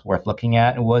it's worth looking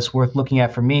at. It was worth looking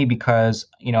at for me because,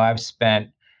 I've spent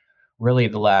really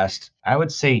the last, I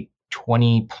would say,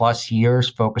 20 plus years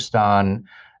focused on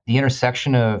the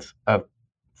intersection of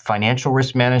financial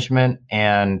risk management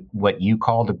and what you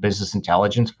called a business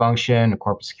intelligence function, a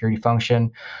corporate security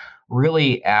function.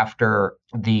 Really, after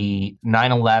the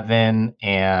 9/11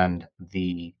 and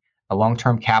the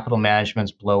long-term capital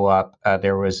management's blow up,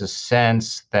 there was a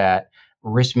sense that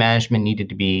risk management needed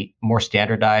to be more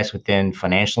standardized within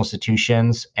financial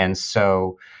institutions. And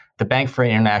so the Bank for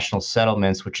International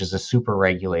Settlements, which is a super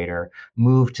regulator,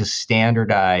 moved to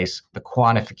standardize the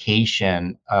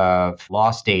quantification of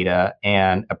loss data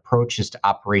and approaches to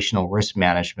operational risk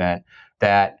management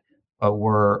that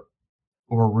were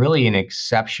really an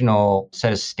exceptional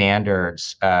set of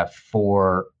standards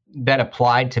for that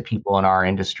applied to people in our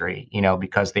industry,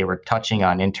 because they were touching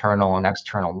on internal and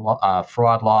external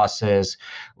fraud losses,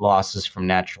 losses from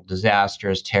natural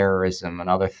disasters, terrorism, and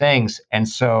other things. And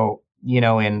so,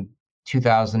 in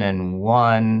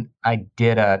 2001, I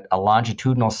did a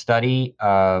longitudinal study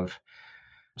of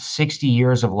 60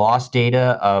 years of loss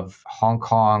data of Hong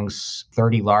Kong's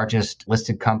 30 largest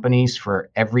listed companies for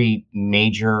every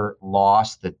major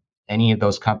loss that any of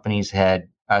those companies had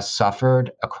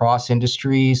suffered across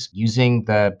industries using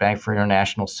the Bank for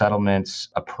International Settlements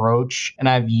approach. And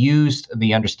I've used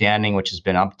the understanding, which has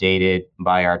been updated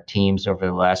by our teams over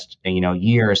the last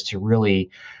years, to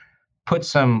really put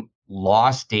some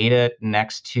loss data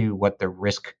next to what the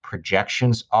risk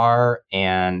projections are.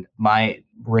 And my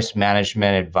risk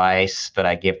management advice that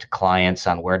I give to clients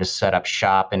on where to set up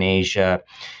shop in Asia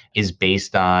is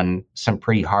based on some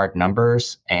pretty hard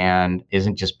numbers and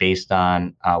isn't just based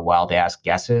on wild ass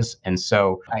guesses. And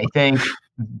so I think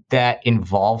that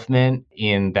involvement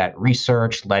in that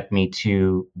research led me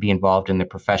to be involved in the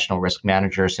Professional Risk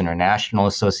Managers International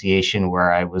Association,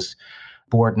 where I was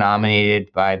board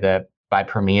nominated by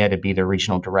Permia to be the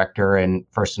regional director, and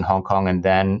first in Hong Kong and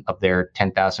then of their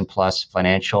 10,000 plus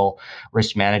financial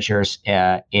risk managers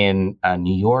in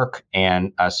New York,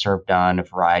 and served on a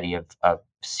variety of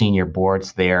senior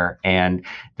boards there. And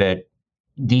the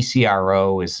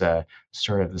DCRO is a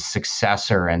sort of a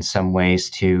successor in some ways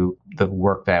to the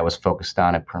work that I was focused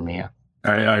on at Permia.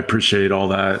 I appreciate all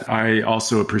that. I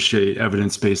also appreciate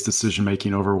evidence-based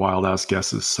decision-making over wild-ass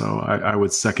guesses. So I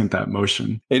would second that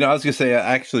motion. I was going to say,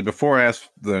 actually, before I ask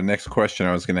the next question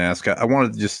I was going to ask, I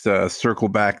wanted to just circle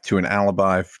back to an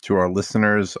alibi to our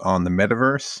listeners on the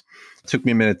metaverse. It took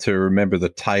me a minute to remember the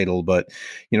title, but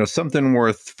something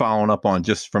worth following up on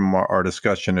just from our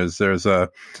discussion is there's a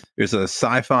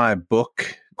sci-fi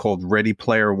book called Ready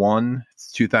Player One.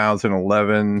 It's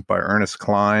 2011 by Ernest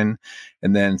Cline.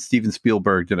 And then Steven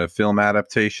Spielberg did a film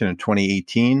adaptation in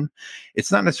 2018.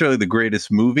 It's not necessarily the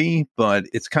greatest movie, but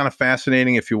it's kind of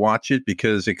fascinating if you watch it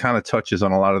because it kind of touches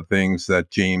on a lot of things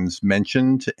that James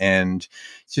mentioned. And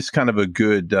it's just kind of a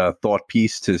good thought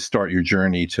piece to start your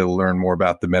journey to learn more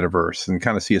about the metaverse and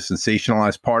kind of see a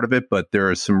sensationalized part of it. But there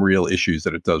are some real issues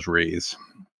that it does raise.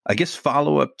 I guess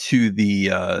follow up to the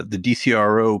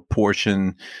DCRO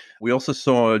portion. We also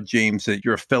saw, James, that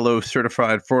you're a fellow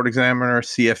certified fraud examiner,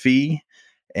 CFE,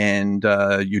 and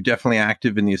you're definitely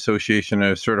active in the Association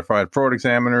of Certified Fraud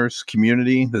Examiners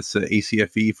community. That's the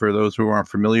ACFE for those who aren't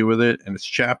familiar with it and its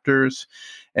chapters.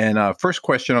 And first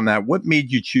question on that, what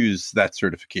made you choose that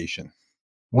certification?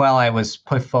 Well, I was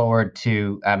put forward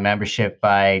to membership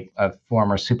by a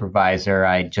former supervisor.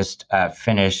 I just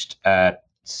finished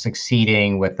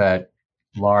succeeding with a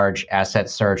large asset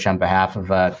search on behalf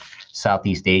of a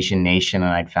Southeast Asian nation,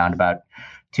 and I'd found about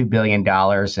 $2 billion,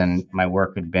 and my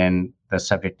work had been the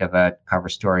subject of a cover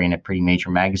story in a pretty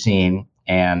major magazine.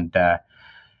 And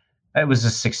It was a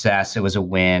success. It was a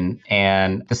win.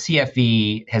 And the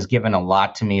CFE has given a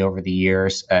lot to me over the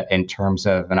years in terms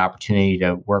of an opportunity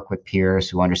to work with peers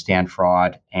who understand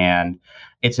fraud. And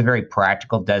it's a very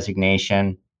practical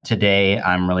designation. Today,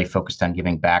 I'm really focused on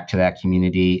giving back to that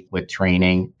community with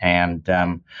training. And,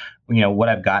 what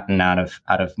I've gotten out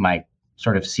of my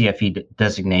sort of CFE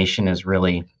designation is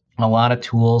really a lot of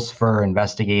tools for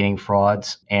investigating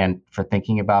frauds and for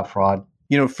thinking about fraud.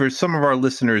 For some of our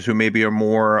listeners who maybe are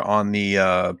more on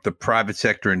the private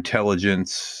sector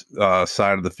intelligence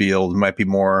side of the field, might be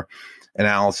more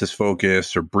analysis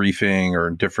focused or briefing or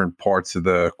different parts of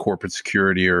the corporate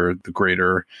security or the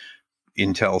greater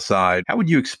intel side. How would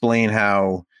you explain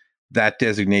how that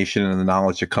designation and the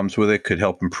knowledge that comes with it could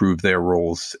help improve their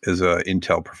roles as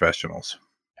intel professionals?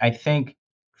 I think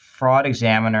fraud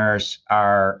examiners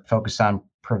are focused on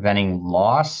preventing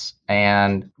loss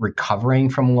and recovering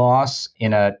from loss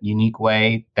in a unique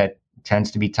way that tends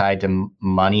to be tied to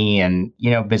money. And,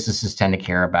 businesses tend to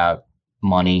care about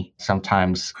money,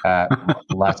 sometimes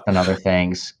less than other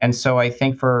things. And so I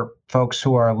think for folks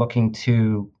who are looking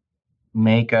to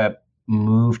make a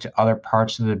move to other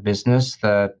parts of the business,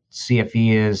 the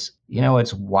CFE is,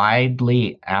 it's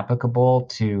widely applicable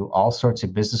to all sorts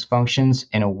of business functions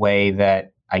in a way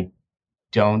that I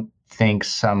don't think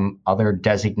some other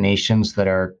designations that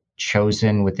are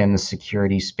chosen within the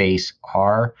security space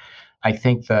are. I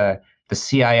think the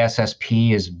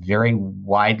CISSP is very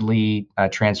widely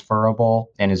transferable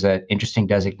and is an interesting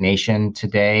designation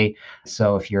today.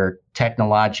 So if you're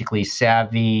technologically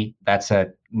savvy, that's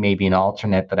maybe an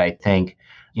alternate that I think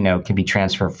can be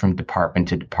transferred from department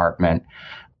to department.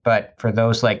 But for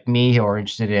those like me who are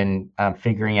interested in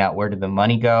figuring out where did the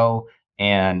money go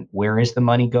and where is the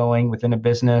money going within a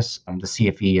business, the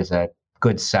CFE is a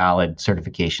good, solid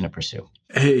certification to pursue.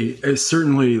 Hey,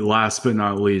 certainly last but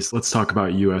not least, let's talk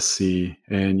about USC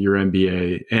and your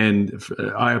MBA. And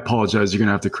I apologize, you're going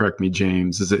to have to correct me,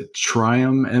 James. Is it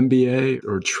Trium MBA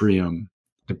or Trium?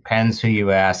 Depends who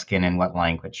you ask and in what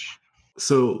language.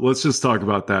 So let's just talk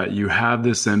about that. You have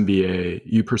this MBA.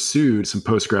 You pursued some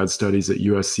postgrad studies at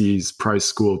USC's Price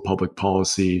School of Public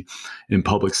Policy and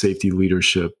Public Safety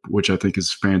Leadership, which I think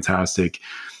is fantastic.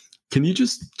 Can you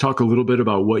just talk a little bit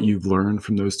about what you've learned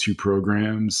from those two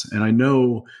programs? And I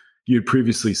know you had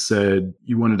previously said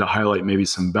you wanted to highlight maybe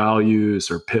some values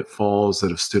or pitfalls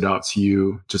that have stood out to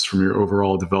you just from your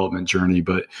overall development journey.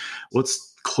 But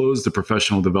let's close the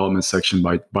professional development section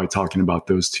by talking about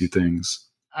those two things.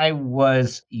 I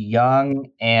was young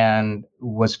and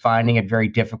was finding it very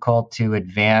difficult to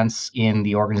advance in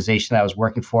the organization that I was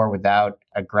working for without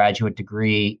a graduate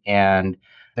degree. And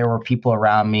there were people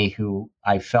around me who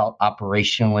I felt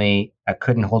operationally I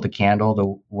couldn't hold a candle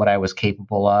to what I was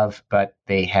capable of, but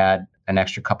they had an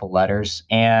extra couple letters.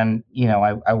 And,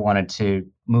 I wanted to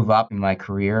move up in my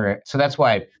career. So that's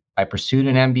why I pursued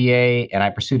an MBA, and I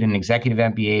pursued an executive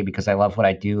MBA because I love what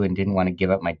I do and didn't want to give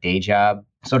up my day job.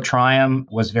 So Trium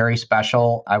was very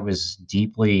special. I was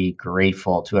deeply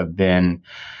grateful to have been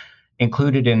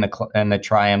included in the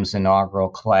Trium's inaugural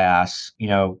class.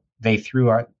 They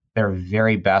threw their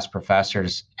very best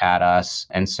professors at us.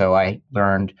 And so I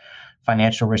learned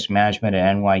financial risk management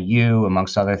at NYU,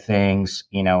 amongst other things.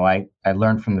 I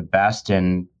learned from the best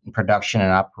in production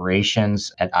and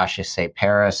operations at I-OnAsia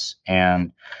Paris.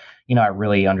 And, I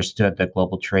really understood the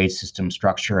global trade system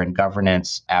structure and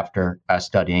governance after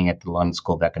studying at the London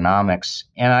School of Economics.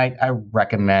 And I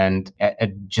recommend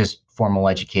just formal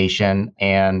education,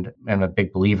 and I'm a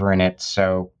big believer in it.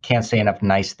 So can't say enough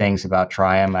nice things about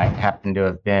Trium. I happen to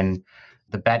have been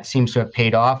the bet seems to have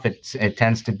paid off. It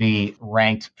tends to be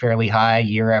ranked fairly high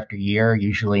year after year,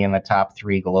 usually in the top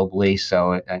 3 globally.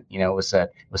 So it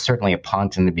was certainly a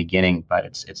punt in the beginning, but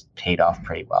it's paid off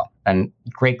pretty well. And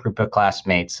great group of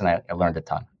classmates, and I learned a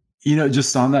ton.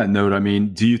 Just on that note,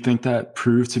 do you think that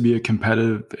proved to be a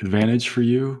competitive advantage for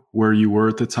you where you were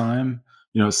at the time?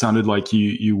 It sounded like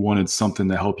you wanted something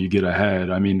to help you get ahead.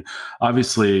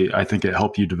 Obviously, I think it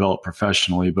helped you develop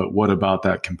professionally, but what about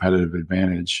that competitive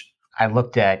advantage? I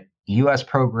looked at U.S.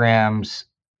 programs,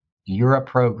 Europe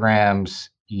programs,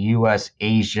 U.S.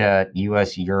 Asia,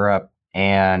 U.S. Europe,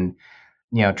 and,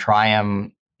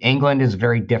 Trium. England is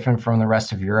very different from the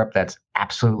rest of Europe. That's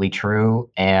absolutely true.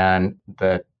 And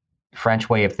the French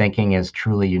way of thinking is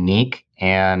truly unique.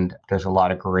 And there's a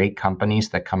lot of great companies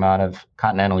that come out of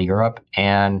continental Europe.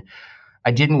 And I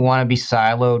didn't want to be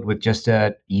siloed with just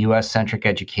a US-centric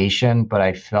education, but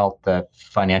I felt the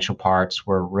financial parts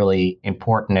were really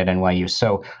important at NYU.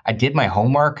 So I did my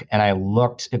homework and I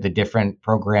looked at the different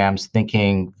programs,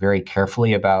 thinking very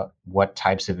carefully about what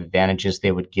types of advantages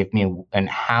they would give me and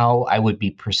how I would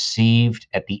be perceived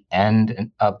at the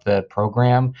end of the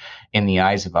program in the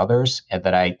eyes of others, and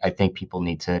that I think people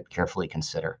need to carefully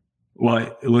consider.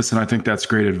 Well, listen, I think that's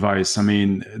great advice. I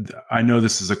mean, I know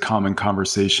this is a common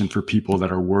conversation for people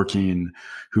that are working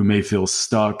who may feel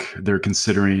stuck. They're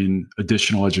considering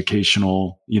additional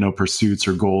educational, pursuits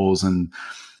or goals. And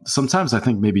sometimes I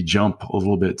think maybe jump a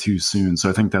little bit too soon. So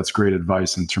I think that's great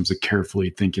advice in terms of carefully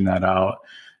thinking that out,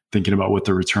 thinking about what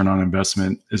the return on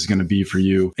investment is going to be for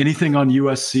you. Anything on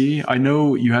USC? I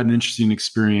know you had an interesting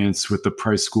experience with the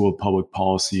Price School of Public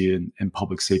Policy and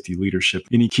Public Safety Leadership.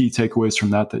 Any key takeaways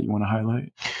from that you want to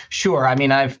highlight? Sure. I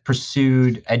mean, I've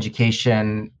pursued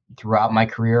education throughout my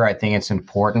career. I think it's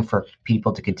important for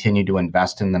people to continue to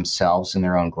invest in themselves and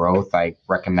their own growth. I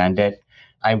recommend it.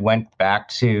 I went back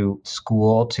to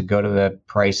school to go to the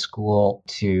Price School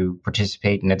to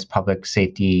participate in its public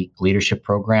safety leadership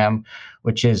program,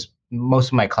 which is most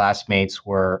of my classmates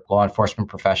were law enforcement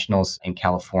professionals in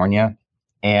California.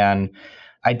 And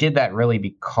I did that really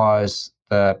because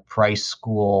the Price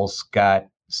schools got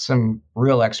some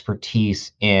real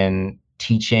expertise in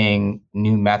teaching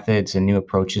new methods and new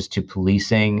approaches to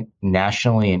policing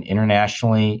nationally and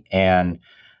internationally. And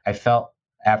I felt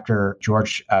after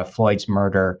George Floyd's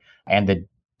murder and the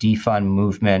defund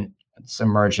movement's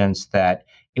emergence that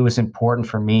it was important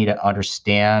for me to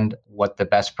understand what the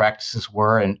best practices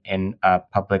were in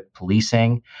public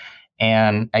policing.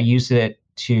 And I used it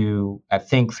to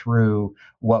think through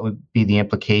what would be the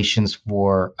implications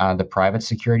for the private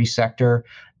security sector.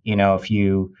 If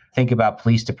you think about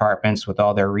police departments with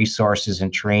all their resources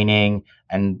and training,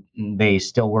 and they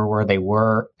still were where they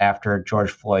were after George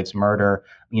Floyd's murder,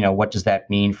 what does that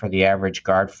mean for the average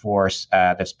guard force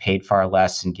that's paid far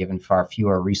less and given far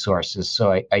fewer resources?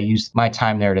 So I used my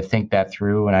time there to think that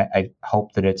through, and I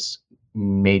hope that it's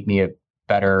made me a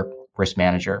better risk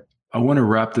manager. I want to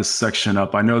wrap this section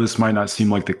up. I know this might not seem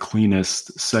like the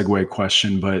cleanest segue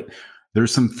question, but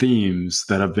there's some themes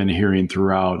that I've been hearing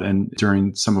throughout and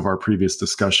during some of our previous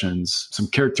discussions, some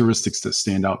characteristics that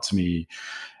stand out to me.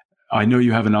 I know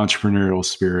you have an entrepreneurial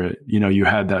spirit. You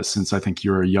had that since I think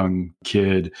you were a young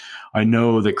kid. I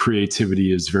know that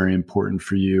creativity is very important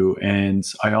for you. And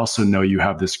I also know you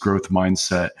have this growth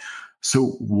mindset. So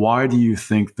why do you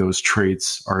think those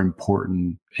traits are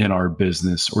important in our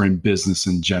business or in business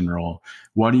in general?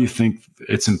 Why do you think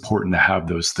it's important to have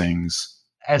those things?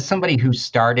 As somebody who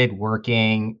started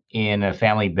working in a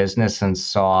family business and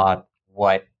saw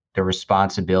what the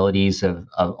responsibilities of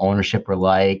ownership were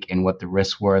like and what the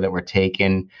risks were that were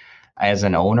taken as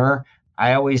an owner,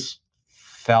 I always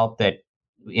felt that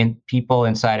people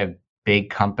inside of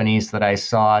big companies that I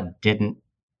saw didn't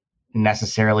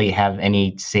necessarily have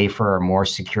any safer or more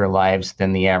secure lives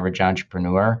than the average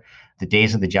entrepreneur. The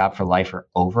days of the job for life are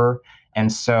over.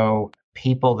 And so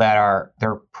people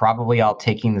they're probably all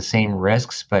taking the same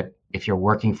risks, but if you're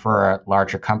working for a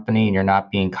larger company and you're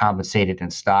not being compensated in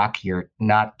stock, you're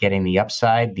not getting the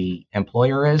upside the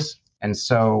employer is. And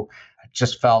so I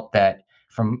just felt that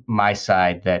from my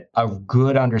side that a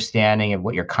good understanding of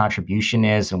what your contribution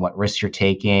is and what risks you're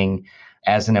taking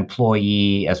as an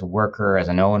employee, as a worker, as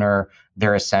an owner,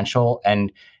 they're essential.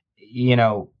 And,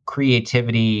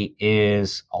 creativity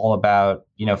is all about,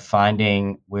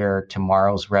 finding where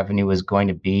tomorrow's revenue is going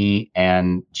to be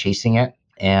and chasing it.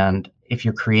 And if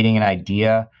you're creating an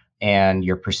idea and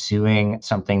you're pursuing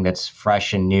something that's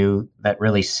fresh and new that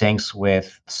really syncs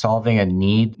with solving a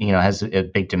need, has a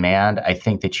big demand, I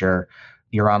think that you're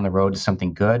on the road to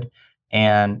something good.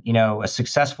 And, a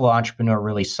successful entrepreneur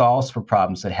really solves for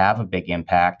problems that have a big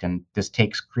impact. And this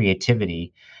takes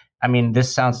creativity. I mean,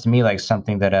 this sounds to me like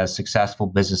something that a successful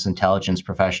business intelligence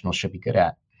professional should be good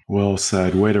at. Well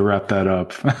said. Way to wrap that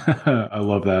up. I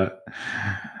love that.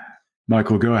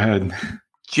 Michael, go ahead.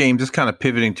 James, just kind of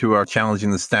pivoting to our challenging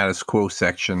the status quo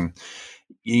section.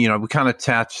 We kind of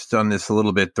touched on this a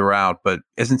little bit throughout, but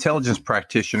as intelligence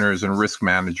practitioners and risk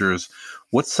managers,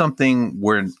 what's something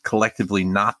we're collectively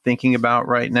not thinking about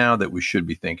right now that we should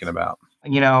be thinking about?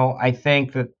 I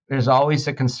think that there's always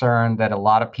a concern that a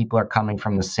lot of people are coming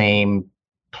from the same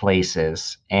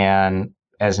places. And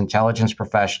as intelligence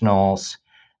professionals,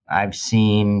 I've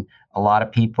seen a lot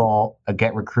of people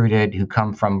get recruited who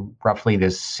come from roughly the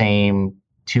same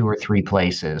 2 or 3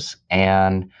 places.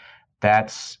 And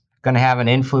that's going to have an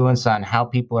influence on how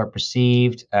people are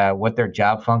perceived, what their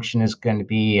job function is going to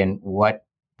be, and what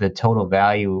the total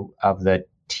value of the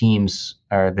teams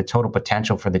or the total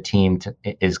potential for the team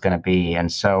is going to be.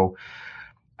 And so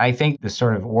I think the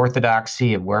sort of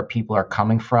orthodoxy of where people are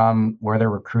coming from, where they're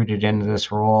recruited into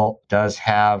this role, does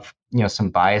have some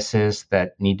biases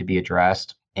that need to be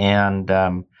addressed. And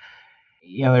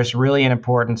there's really an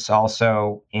importance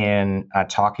also in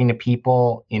talking to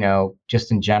people.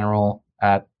 Just in general,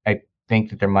 I think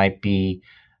that there might be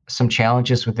some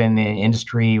challenges within the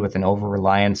industry with an over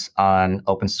reliance on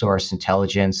open source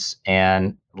intelligence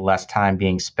and less time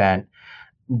being spent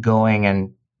going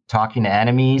and talking to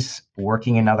enemies,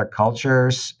 working in other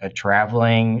cultures,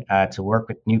 traveling to work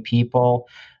with new people,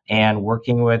 and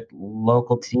working with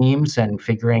local teams and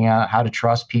figuring out how to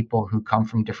trust people who come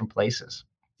from different places.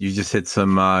 You just hit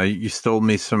some, you stole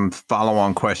me some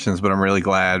follow-on questions, but I'm really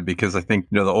glad because I think,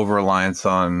 the over-reliance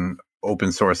on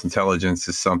open source intelligence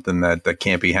is something that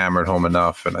can't be hammered home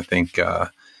enough. And I think, I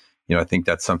think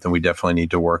that's something we definitely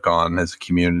need to work on as a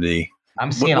community.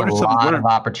 I'm seeing a lot of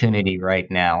opportunity right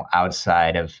now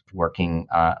outside of working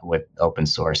with open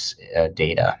source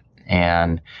data.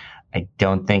 And I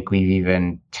don't think we've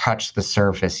even touched the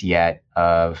surface yet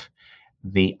of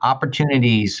the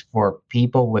opportunities for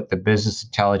people with the business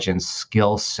intelligence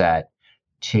skill set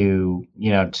to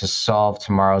solve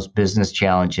tomorrow's business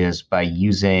challenges by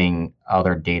using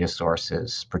other data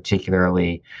sources,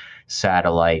 particularly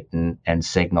satellite and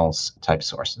signals type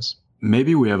sources.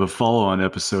 Maybe we have a follow-on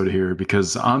episode here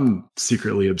because I'm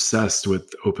secretly obsessed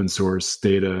with open source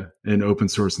data and open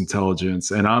source intelligence,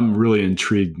 and I'm really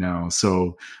intrigued now.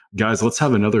 So guys, let's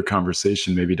have another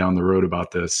conversation maybe down the road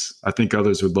about this. I think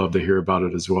others would love to hear about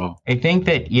it as well. I think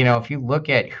that, if you look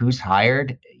at who's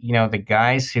hired, the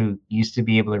guys who used to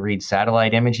be able to read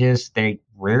satellite images, they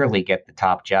rarely get the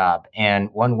top job. And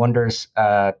one wonders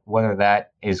whether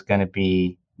that is going to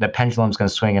be the pendulum's going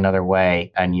to swing another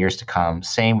way in years to come.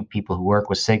 Same with people who work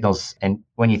with signals. And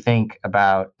when you think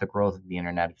about the growth of the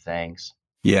Internet of Things.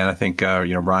 Yeah, and I think,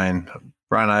 Brian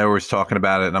and I are always talking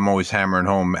about it, and I'm always hammering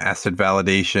home asset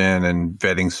validation and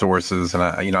vetting sources. And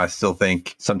I still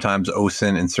think sometimes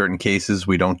OSINT in certain cases,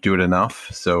 we don't do it enough.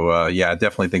 So I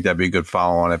definitely think that'd be a good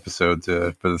follow-on episode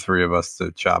for the three of us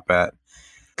to chop at.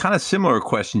 Kind of similar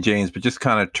question, James, but just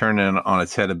kind of turning it on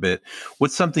its head a bit.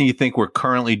 What's something you think we're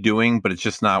currently doing, but it's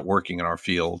just not working in our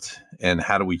field? And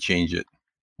how do we change it?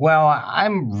 Well,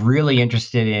 I'm really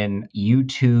interested in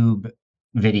YouTube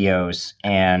videos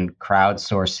and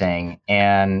crowdsourcing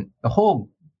and the whole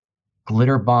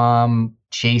glitter bomb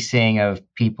chasing of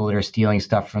people that are stealing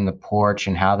stuff from the porch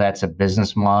and how that's a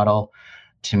business model,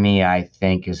 to me, I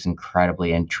think is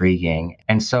incredibly intriguing.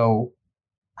 And so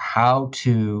how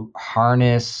to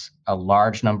harness a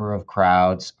large number of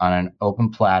crowds on an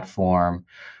open platform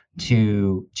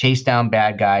to chase down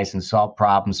bad guys and solve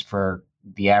problems for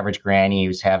the average granny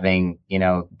who's having,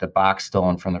 the box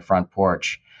stolen from the front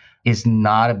porch is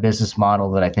not a business model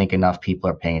that I think enough people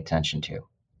are paying attention to.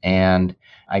 And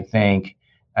I think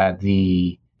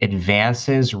the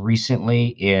advances recently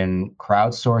in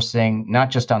crowdsourcing, not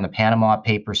just on the Panama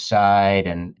Papers side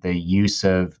and the use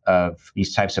of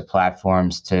these types of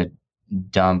platforms to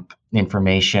dump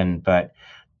information, but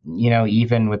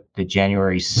even with the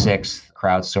January 6th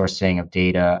crowdsourcing of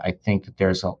data, I think that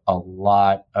there's a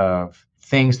lot of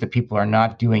things that people are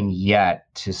not doing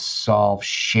yet to solve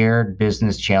shared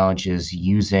business challenges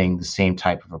using the same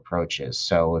type of approaches.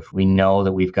 So if we know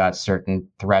that we've got certain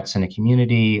threats in a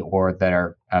community or that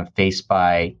are faced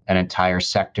by an entire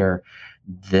sector,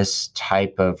 this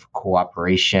type of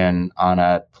cooperation on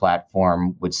a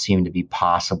platform would seem to be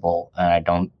possible. And I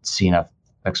don't see enough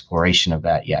exploration of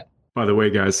that yet. By the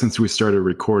way, guys, since we started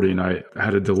recording, I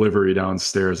had a delivery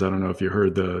downstairs. I don't know if you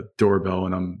heard the doorbell,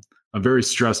 and I'm very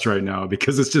stressed right now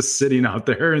because it's just sitting out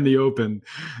there in the open.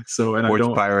 So, and Porch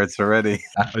pirates already.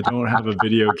 I don't have a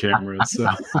video camera. So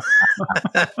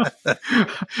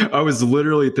I was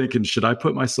literally thinking, should I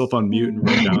put myself on mute and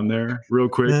run down there real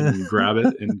quick and grab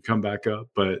it and come back up?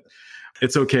 But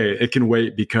it's okay. It can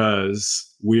wait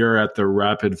because we are at the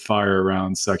rapid fire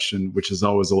round section, which is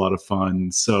always a lot of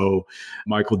fun. So,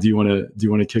 Michael, do you want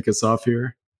to kick us off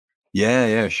here?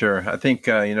 Yeah, sure. I think,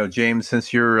 James,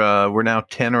 since we're now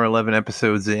 10 or 11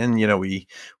 episodes in, we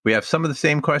have some of the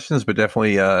same questions, but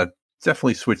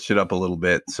definitely switched it up a little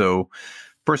bit. So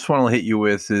first one I'll hit you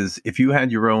with is, if you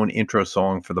had your own intro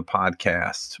song for the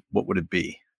podcast, what would it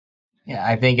be? Yeah,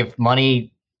 I think if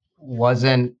money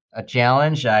wasn't a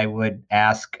challenge, I would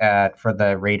ask for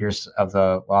the Raiders of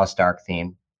the Lost Ark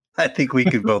theme. I think we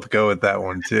could both go with that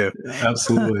one too.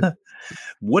 Absolutely.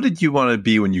 What did you want to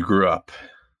be when you grew up?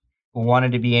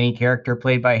 Wanted to be any character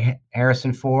played by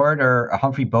Harrison Ford or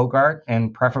Humphrey Bogart,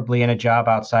 and preferably in a job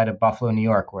outside of Buffalo, New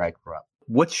York, where I grew up.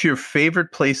 What's your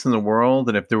favorite place in the world?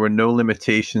 And if there were no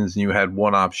limitations and you had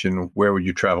one option, where would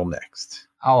you travel next?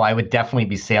 Oh, I would definitely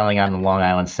be sailing on the Long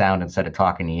Island Sound instead of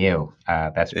talking to you.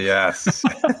 That's Yes.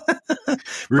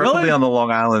 Really? Preferably on the Long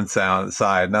Island Sound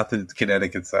side, not the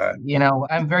Connecticut side.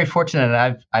 I'm very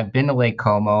fortunate. I've been to Lake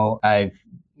Como. I've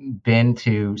been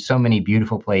to so many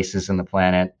beautiful places in the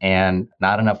planet, and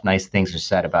not enough nice things are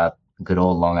said about good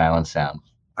old Long Island Sound.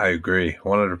 I agree,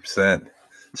 100%.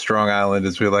 Strong Island,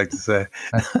 as we like to say.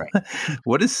 That's right.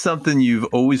 What is something you've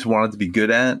always wanted to be good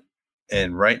at,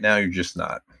 and right now you're just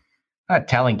not?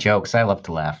 Telling jokes. I love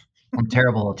to laugh. I'm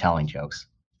terrible at telling jokes.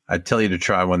 I'd tell you to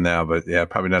try one now, but yeah,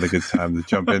 probably not a good time to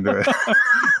jump into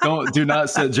it. Do not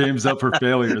set James up for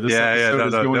failure. This episode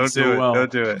is going so well.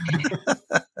 Don't do it.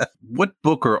 What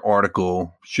book or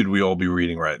article should we all be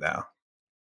reading right now?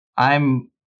 I'm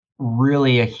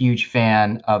really a huge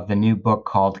fan of the new book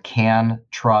called Can,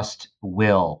 Trust,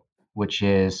 Will, which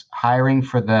is Hiring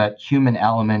for the Human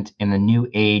Element in the New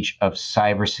Age of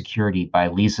Cybersecurity by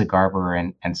Lisa Garber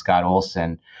and Scott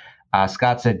Olson.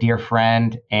 Scott's a dear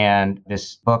friend, and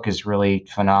this book is really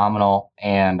phenomenal,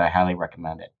 and I highly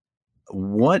recommend it.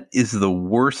 What is the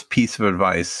worst piece of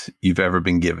advice you've ever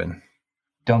been given?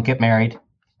 Don't get married.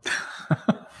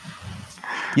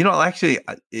 Actually,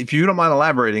 if you don't mind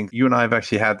elaborating, you and I have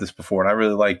actually had this before, and I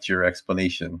really liked your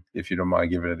explanation, if you don't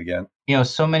mind giving it again.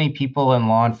 So many people in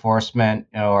law enforcement,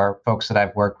 are folks that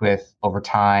I've worked with over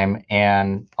time,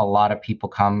 and a lot of people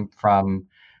come from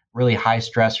really high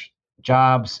stress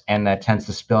jobs, and that tends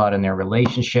to spill out in their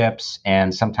relationships.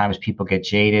 And sometimes people get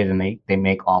jaded and they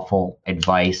make awful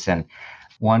advice. And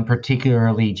one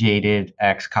particularly jaded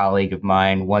ex-colleague of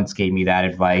mine once gave me that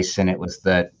advice, and it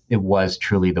was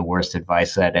truly the worst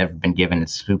advice that I'd ever been given.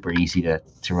 It's super easy to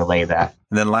relay that.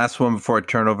 And then last one before I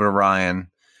turn over to Ryan,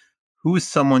 who is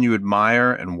someone you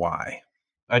admire and why?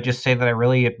 I just say that I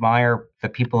really admire the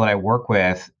people that I work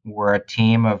with. We're a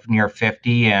team of near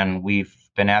 50, and we've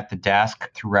been at the desk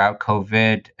throughout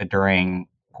COVID, during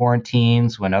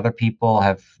quarantines, when other people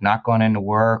have not gone into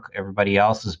work. Everybody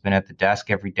else has been at the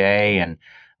desk every day and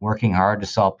working hard to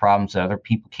solve problems that other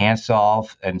people can't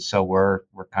solve. And so we're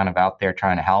kind of out there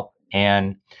trying to help.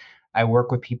 And I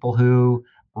work with people who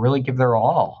really give their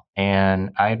all,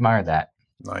 and I admire that.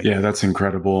 Nice. Yeah, that's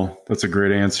incredible. That's a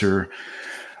great answer.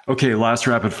 Okay, last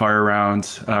rapid fire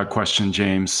round question,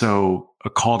 James. So a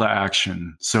call to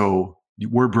action. So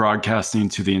we're broadcasting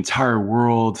to the entire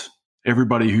world.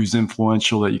 Everybody who's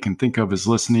influential that you can think of is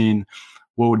listening.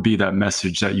 What would be that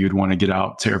message that you'd want to get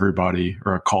out to everybody,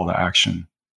 or a call to action?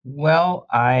 Well,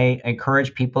 I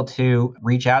encourage people to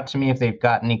reach out to me if they've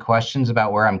got any questions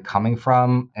about where I'm coming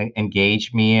from.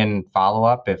 Engage me in follow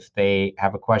up if they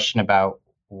have a question about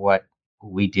what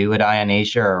we do at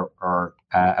I-OnAsia, or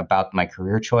about my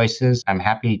career choices. I'm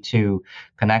happy to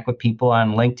connect with people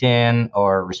on LinkedIn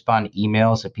or respond to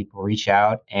emails if people reach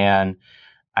out. And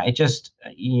I just,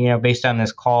 based on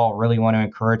this call, really want to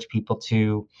encourage people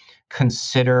to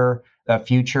consider a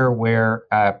future where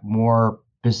more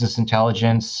business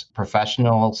intelligence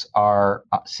professionals are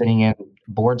sitting in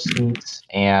board seats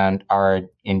and are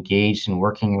engaged in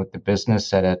working with the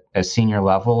business at a senior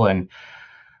level. And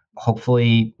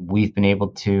hopefully we've been able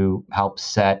to help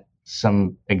set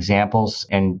some examples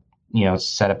and,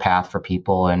 set a path for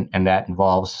people. And that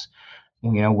involves,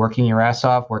 working your ass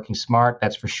off, working smart,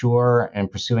 that's for sure,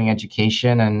 and pursuing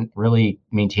education and really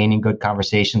maintaining good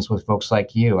conversations with folks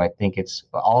like you. I think it's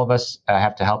all of us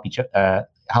have to help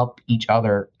each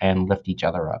other and lift each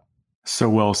other up. So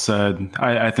well said.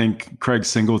 I think Craig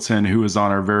Singleton, who was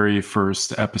on our very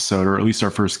first episode, or at least our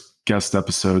first guest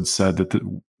episode, said that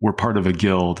we're part of a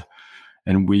guild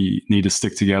and we need to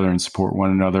stick together and support one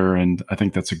another. And I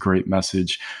think that's a great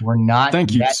message. We're not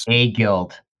yet a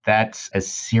guild. That's a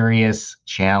serious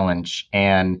challenge.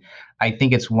 And I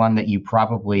think it's one that you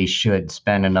probably should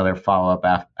spend another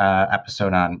follow-up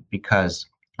episode on, because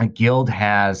a guild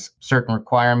has certain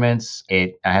requirements.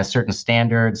 It has certain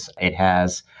standards. It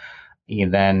has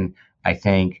then, I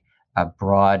think, a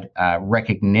broad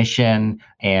recognition,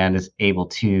 and is able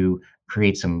to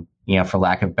create some, for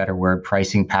lack of a better word,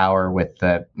 pricing power with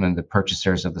the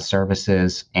purchasers of the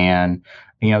services. And,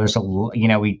 there's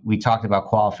we talked about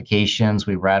qualifications.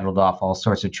 We rattled off all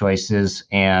sorts of choices,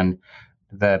 and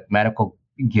the medical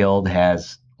guild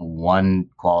has one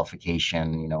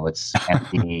qualification, it's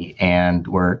MD, and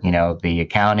the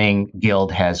accounting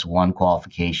guild has one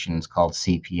qualification, it's called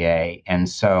CPA. And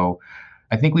so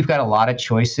I think we've got a lot of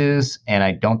choices, and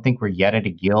I don't think we're yet at a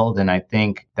guild. And I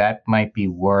think that might be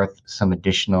worth some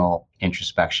additional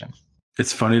introspection.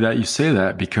 It's funny that you say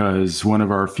that because one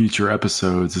of our future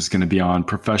episodes is going to be on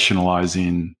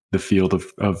professionalizing the field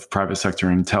of private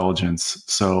sector intelligence.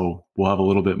 So we'll have a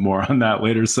little bit more on that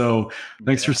later. So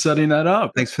thanks for setting that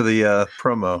up. Thanks for the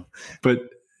promo. But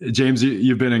James,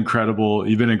 you've been incredible.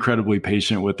 You've been incredibly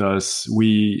patient with us.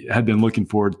 We had been looking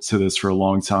forward to this for a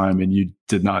long time, and you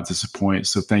did not disappoint.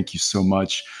 So thank you so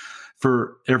much.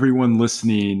 For everyone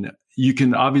listening, you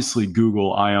can obviously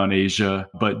Google I-OnAsia,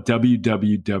 but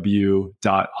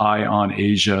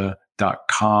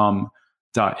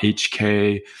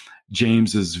www.ionasia.com.hk.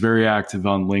 James is very active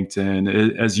on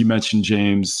LinkedIn. As you mentioned,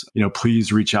 James,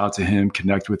 please reach out to him,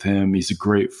 connect with him. He's a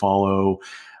great follow.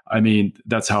 I mean,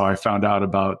 that's how I found out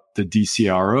about the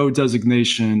DCRO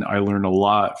designation. I learned a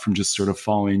lot from just sort of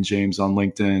following James on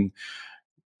LinkedIn.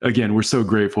 Again, we're so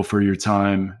grateful for your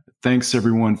time. Thanks,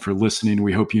 everyone, for listening.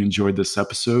 We hope you enjoyed this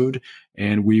episode,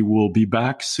 and we will be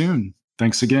back soon.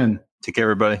 Thanks again. Take care,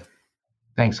 everybody.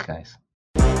 Thanks, guys.